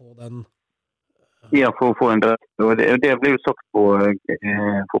få den... Ja, for å få en drøft. Og det ble jo sagt på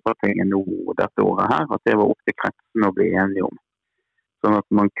fotballtingen nå dette året her, at det var opp til kretsen å bli enige om. Sånn at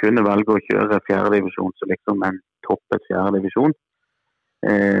man kunne velge å kjøre 4. divisjon, så liksom en toppet 4. divisjon.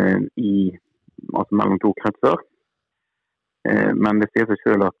 altså mellom to kretser. Men det sier seg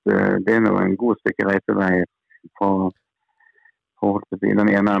selv at det en god stykke reisevei fra den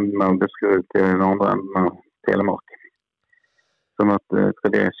ene enden av Buskerud til den andre enden av Telemark. Sånn at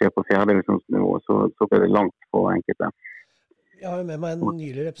skal det skje på fjerdedivisjonsnivå, så blir det langt for enkelte. Jeg har jo med meg en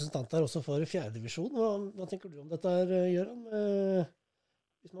nylig representant her også for fjerdedivisjon. Hva tenker du om dette her, Gøran?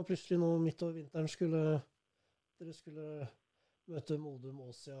 Hvis man plutselig nå midt over vinteren dere skulle møte Modum,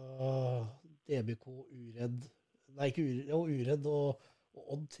 Åsia, DBK, Uredd og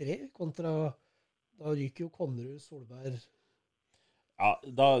Odd 3 kontra, da ryker jo Konnerud, Solberg. Ja,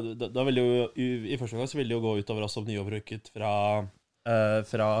 da vil jo, i første gang så vil det jo gå utover oss som nyoppbrukket fra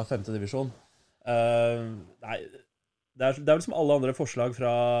 5. divisjon. Nei, det er vel som alle andre forslag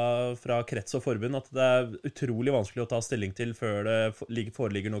fra krets og forbund, at det utrolig vanskelig å ta stilling til før det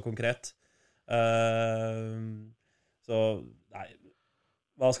foreligger noe konkret. Så, nei,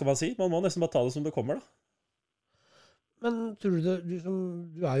 hva skal man si? Man må nesten bare ta det som det kommer, da. Men tror du du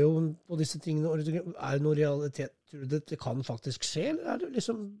jo på disse tingene, det noe realitet, tror du det kan faktisk skje, eller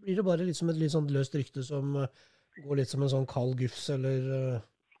blir det bare liksom et litt sånn løst rykte som går litt som en sånn kald gufs, eller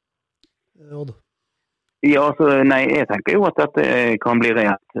Odd? Ja, altså, nei, jeg tenker jo at dette kan bli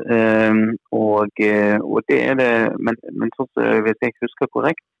reelt, og det det, men sånn, hvis jeg husker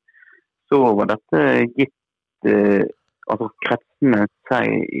korrekt, så var dette gitt, altså kretsene seg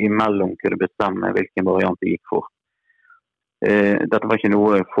imellom kunne bestemme hvilken variant de gikk for. Dette var ikke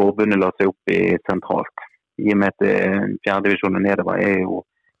noe forbundet la seg opp i sentralt. I og med at fjerdedivisjonen nedover jo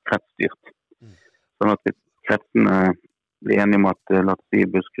kretsstyrt. Sånn at kretsene blir enige om at, la oss si,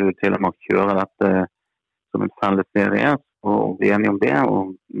 Buskerud Telemark kjører dette som en felles serie, og vi enige om det, og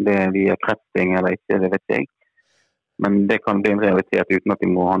det via kretsting eller ikke, det vet jeg. Men det kan bli en realitet uten at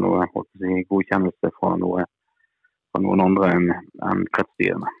de må ha noe godkjennelse fra noen andre enn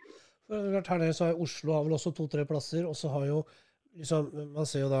kretsstyrene. Her nede så Oslo har vel også 2-3 plasser, og så har jo, liksom, man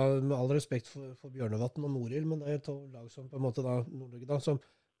ser jo da, med all respekt for Bjørnevatn og Nordhild, men det jo 2 lag som på en måte da, Nord-Norge da, som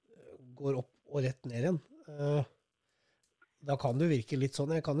går opp og rett ned igjen. Da kan det jo virke litt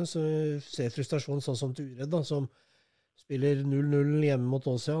sånn, jeg kan jo se frustrasjon sånn som til Uredd da, som spiller 0-0 hjemme mot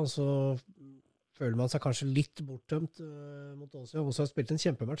Åsia, og så føler man seg kanskje litt bortdømt mot Åsia. Åsia har spilt en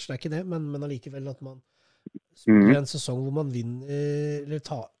kjempematch, det ikke det, men allikevel at man spiller en sesong hvor man vinner, eller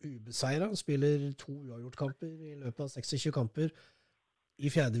tar ubeseiret, spiller 2 uavgjortkamper i løpet av 26 kamper i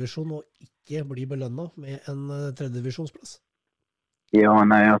fjerdedivisjon og ikke blir belønnet med en tredjedivisjonsplass. Ja,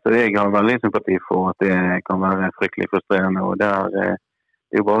 nei, altså jeg har veldig sympati for at det kan være fryktelig frustrerende, og det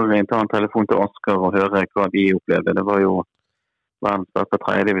jo bare å ta en telefon til Asker og høre hva de opplevde. Det var jo verdens beste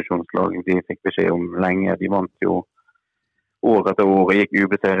tredjedivisjonslag de fikk beskjed om lenge. De vant jo år etter år og gikk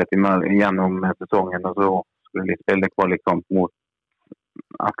ubeseiret gjennom sesongen, og så skulle de spille kvalikkamp mot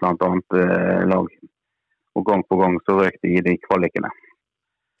et eller annet lag. Og gang på gang så røkte de i de kvalikene.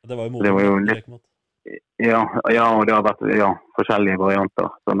 Det var jo litt... Ja, og det har vært forskjellige varianter.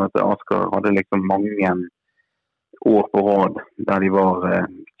 Sånn at Asker hadde liksom mange år på rad der de var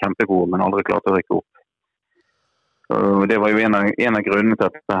kjempegode, men aldri klarte å rykke opp. Så det var jo en av grunnene til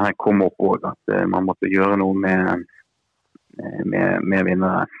at dette her kom opp også, at man måtte gjøre noe med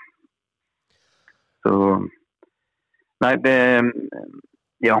vinnere. Så nei, det er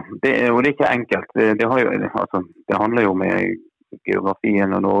ikke enkelt. Det handler jo om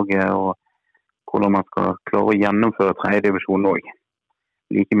geografien og Norge og hvordan man skal klare å gjennomføre tredjedivisjon også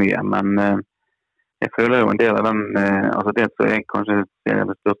like mye, men jeg føler jo en del av den, altså det som jeg kanskje ser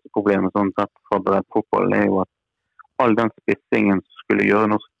det største problemet sånn sett fra breddfotball jo at all den spissingen som skulle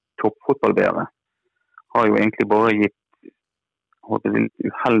gjøre norsk toppfotball bedre, har jo egentlig bare gitt litt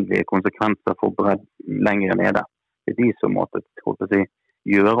uheldige konsekvenser for bredd lenger nede. Det de som måtte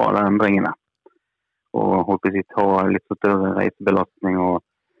gjøre alle endringene og ta litt så større reisebelastning og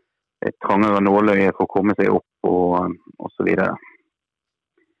et trangere nåløye for å komme seg opp og så videre.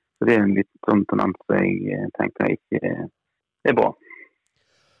 Så det en litt sånn tendens jeg tenker ikke bra.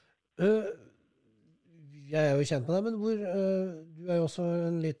 Jeg jo kjent med deg, men du jo også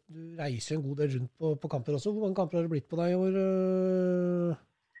du reiser en god del rundt på kamper også. Hvor mange kamper har det blitt på deg i år?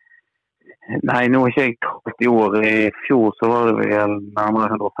 Nei, nå ikke jeg tatt i år. I fjor så var det vel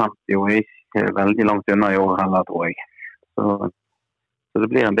nærmere 150, og ikke veldig langt unna i år heller, tror jeg. Så det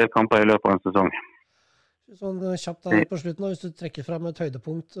blir en del kamper i løpet av en sesong. Sånn kjapt der på slutten, hvis du trekker frem et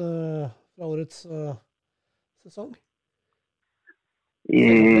høydepunkt fra årets sesong?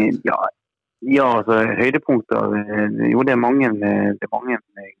 Ja, altså høydepunkter, jo det er mange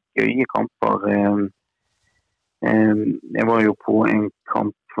gøye kamper. Jeg var jo på en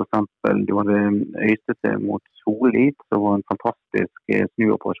kamp, for eksempel, det var det Øystese mot Solid, så var en fantastisk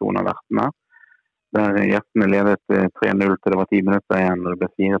snuoperasjon av vertene, der Hjertene ledet 3-0 til det var 10 minutter igjen, og det ble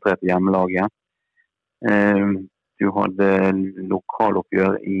 4-3 til hjemmelaget. Du hadde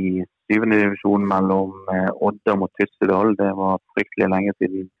lokaloppgjør i 7. divisjon mellom Odda mot Tyssedal. Det var fryktelig lenge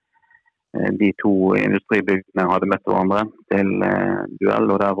siden de to industribygdene hadde møtt hverandre til duell,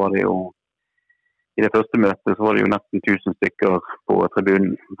 og der var det jo i det første møtet så var det jo nesten 1000 stykker på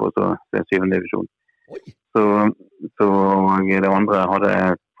tribunen på 7. divisjon. Så det andre hadde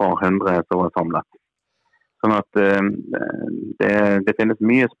et par hundre som var samlet. Sånn at det finnes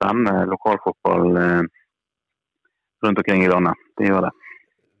mye spennende lokalfotball rundt omkring i landet. Det gjør det.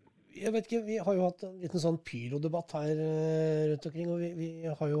 Jeg vet ikke, vi har jo hatt en liten sånn pyrodebatt her rundt omkring, og vi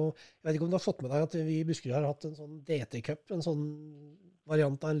har jo, jeg vet ikke om du har fått med deg at vi i Buskerud har hatt en sånn DT-cup, en sånn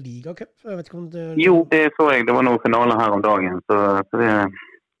variant av en ligacup. Jeg vet ikke om det... Jo, det så jeg. Det var noen finaler her om dagen, så det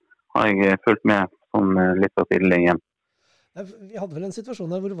har jeg fulgt med sånn litt av sidelinjen. Vi hadde vel en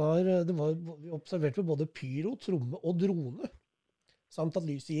situasjon der hvor vi observerte både pyro, tromme og drone, samt at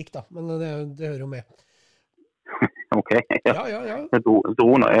lyset gikk da, men det hører jo med. Ok, ja. Ja.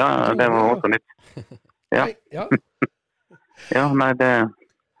 Drone, ja, det var også nytt. Ja. Ja. Ja, nei, det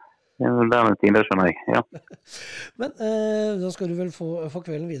er vel der med tiden, skjønner jeg, ja. Men da skal du vel få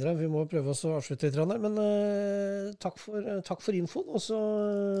kvelden videre. Vi må prøve oss å avslutte litt, men takk for infoen, og så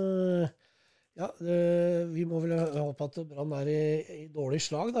vi må vel håpe at Brann er i dårlig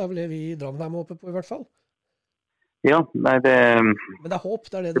slag, det er vel det vi i Drammen er med oppe på i hvert fall. Ja, nei, det... Men det er håp,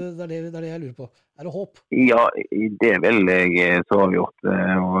 det er det jeg lurer på. Er det håp? Ja, det vil jeg så ha gjort,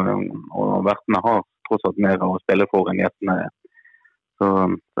 og vertene har tross alt mer å spille for enn gjestene. Så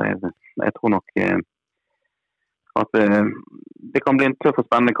jeg tror nok at det kan bli en tøff og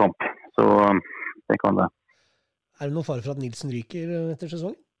spennende kamp, så det kan det. Er det noen fare for at Nilsen ryker etter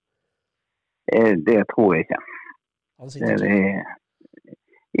sesongen? Det tror jeg ikke. Han sitter ikke?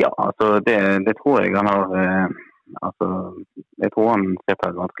 Ja, altså det tror jeg han har... Altså, jeg tror han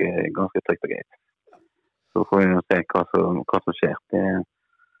sitter ganske trygt og greit. Så får vi se hva som skjer.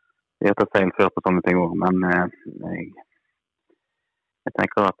 Det er tatt feil før på sånne ting også, men jeg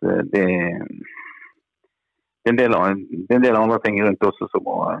tenker at det er en del andre ting rundt oss som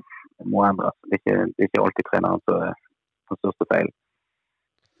må endres. Det er ikke alltid treneren som er den største feil.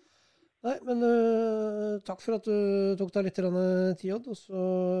 Nei, men takk for at du tok deg litt tid, og så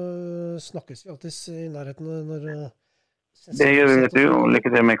snakkes vi alltid i nærheten når... Det gjør vi, vet du, og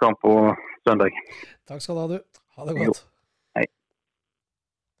lykke til med kamp på søndag. Takk skal du ha, du. Ha det godt. Jo. Hei.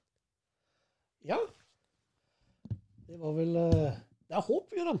 Ja, det var vel... Det er håp,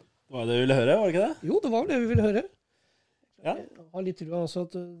 Jørgen. Det var det du ville høre, var det ikke det? Jo, det var det vi ville høre. Ja. Jeg har litt tro altså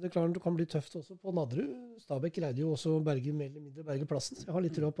at det er klart det kan bli tøft også på Nadderud. Stabæk greide jo også mer eller mindre berge plassen. Så jeg har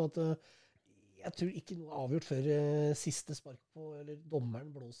litt tro på at jeg tror ikke noe er avgjort før siste spark på, eller dommeren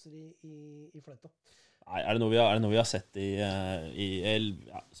blåser i fløyta. Nei, er det noe vi har sett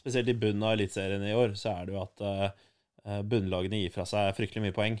spesielt i bunnen av elitserien i år, så er det jo at bunnlagene gir fra seg fryktelig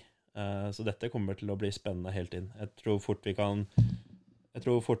mye poeng. Så dette kommer til å bli spennende helt inn. Jeg tror fort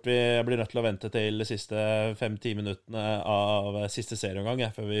vi blir nødt til å vente til de siste 5-10 minuttene av siste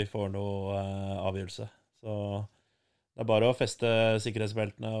serieomgang før vi får noe avgjørelse. Så det er bare å feste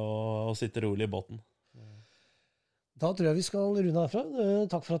sikkerhetsbeltene og sitte rolig i båten. Da tror jeg vi skal runde herfra.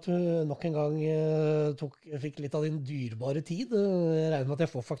 Takk for at du nok en gang fikk litt av din dyrebare tid. Jeg regner med at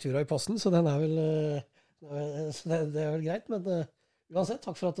jeg får faktura i posten, så den er vel, det er vel greit. Men uansett,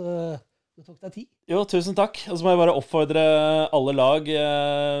 takk for at du tok deg tid. Jo, tusen takk. Og så må jeg bare oppfordre alle lag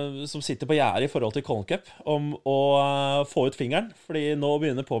som sitter på gjerdet i forhold til Colin Cup om å få ut fingeren, fordi nå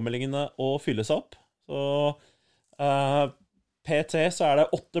begynner påmeldingene å fylle seg opp. Så PT så er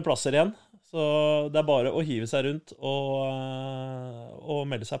det 8 plasser igjen, så det er bare å hive seg rundt og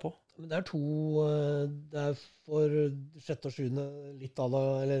melde seg på. Men det er det er for 6. og 7. litt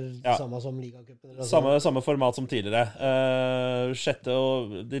eller samme som ligacupen? Samme format som tidligere. 6.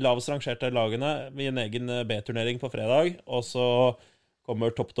 og de lavest rangerte lagene i en egen B-turnering på fredag, og så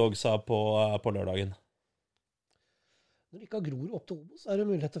kommer Top Dogsa på lørdagen. Når det ikke har Grorud opp til Obos, er det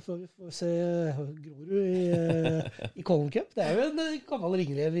muligheter for å se Grorud i Colin Cup? Det er jo en gammel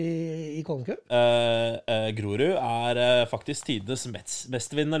ringrev i Colin Cup. Grorud er faktisk tidenes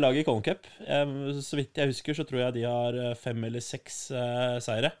mestvinnende lag i Colin Cup. Så vidt jeg husker, så tror jeg de har 5 eller 6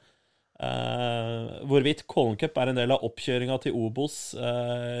 seire. Hvorvidt Colin Cup er en del av oppkjøringen til Obos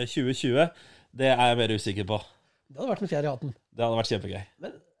 2020, det er jeg mer usikker på. Det hadde vært en fjerde i hatten. Det hadde vært kjempegøy.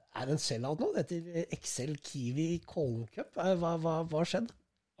 Men er det en sell-out nå? Etter Excel Kiwi Colin Cup? Hva har skjedd?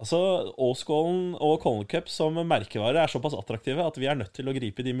 Altså, Åsgålen og Colin Cup som merkevare såpass attraktive at vi nødt til å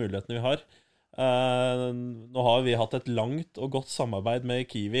gripe de mulighetene vi har. Nå har vi hatt et langt og godt samarbeid med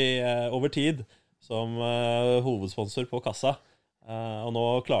Kiwi over tid som hovedsponsor på kassa. Og nå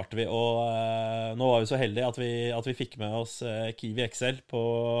klarte vi nå var vi så heldige at vi fikk med oss Kiwi XL på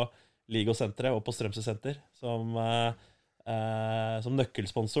Ligo-senteret og på Strømsø-senter som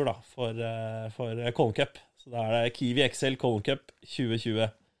nøkkelsponsor da, for Colin Cup. Så da det Kiwi XL Colin Cup 2020.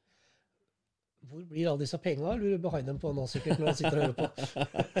 Hvor blir alle disse pengene? Lurer behind dem på nå sikkert når han sitter og hører på.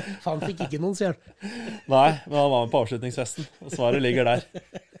 Han fikk ikke noen, sier han. Nei, men han var med på avslutningsfesten, og svaret ligger der.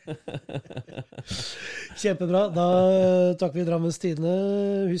 Kjempebra. Da takker vi Drammens Tidende.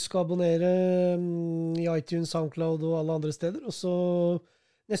 Husk å abonnere i iTunes, SoundCloud og alle andre steder. Og så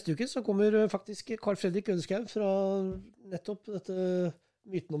neste uke så kommer faktisk Carl Fredrik Ødeskau fra nettopp dette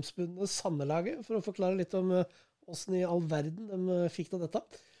mytenomspunne Sandelaget for å forklare litt om hvordan i all verden de fikk til dette.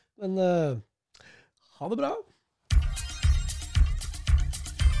 Men ha det bra!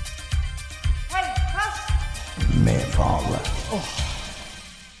 Med Fale.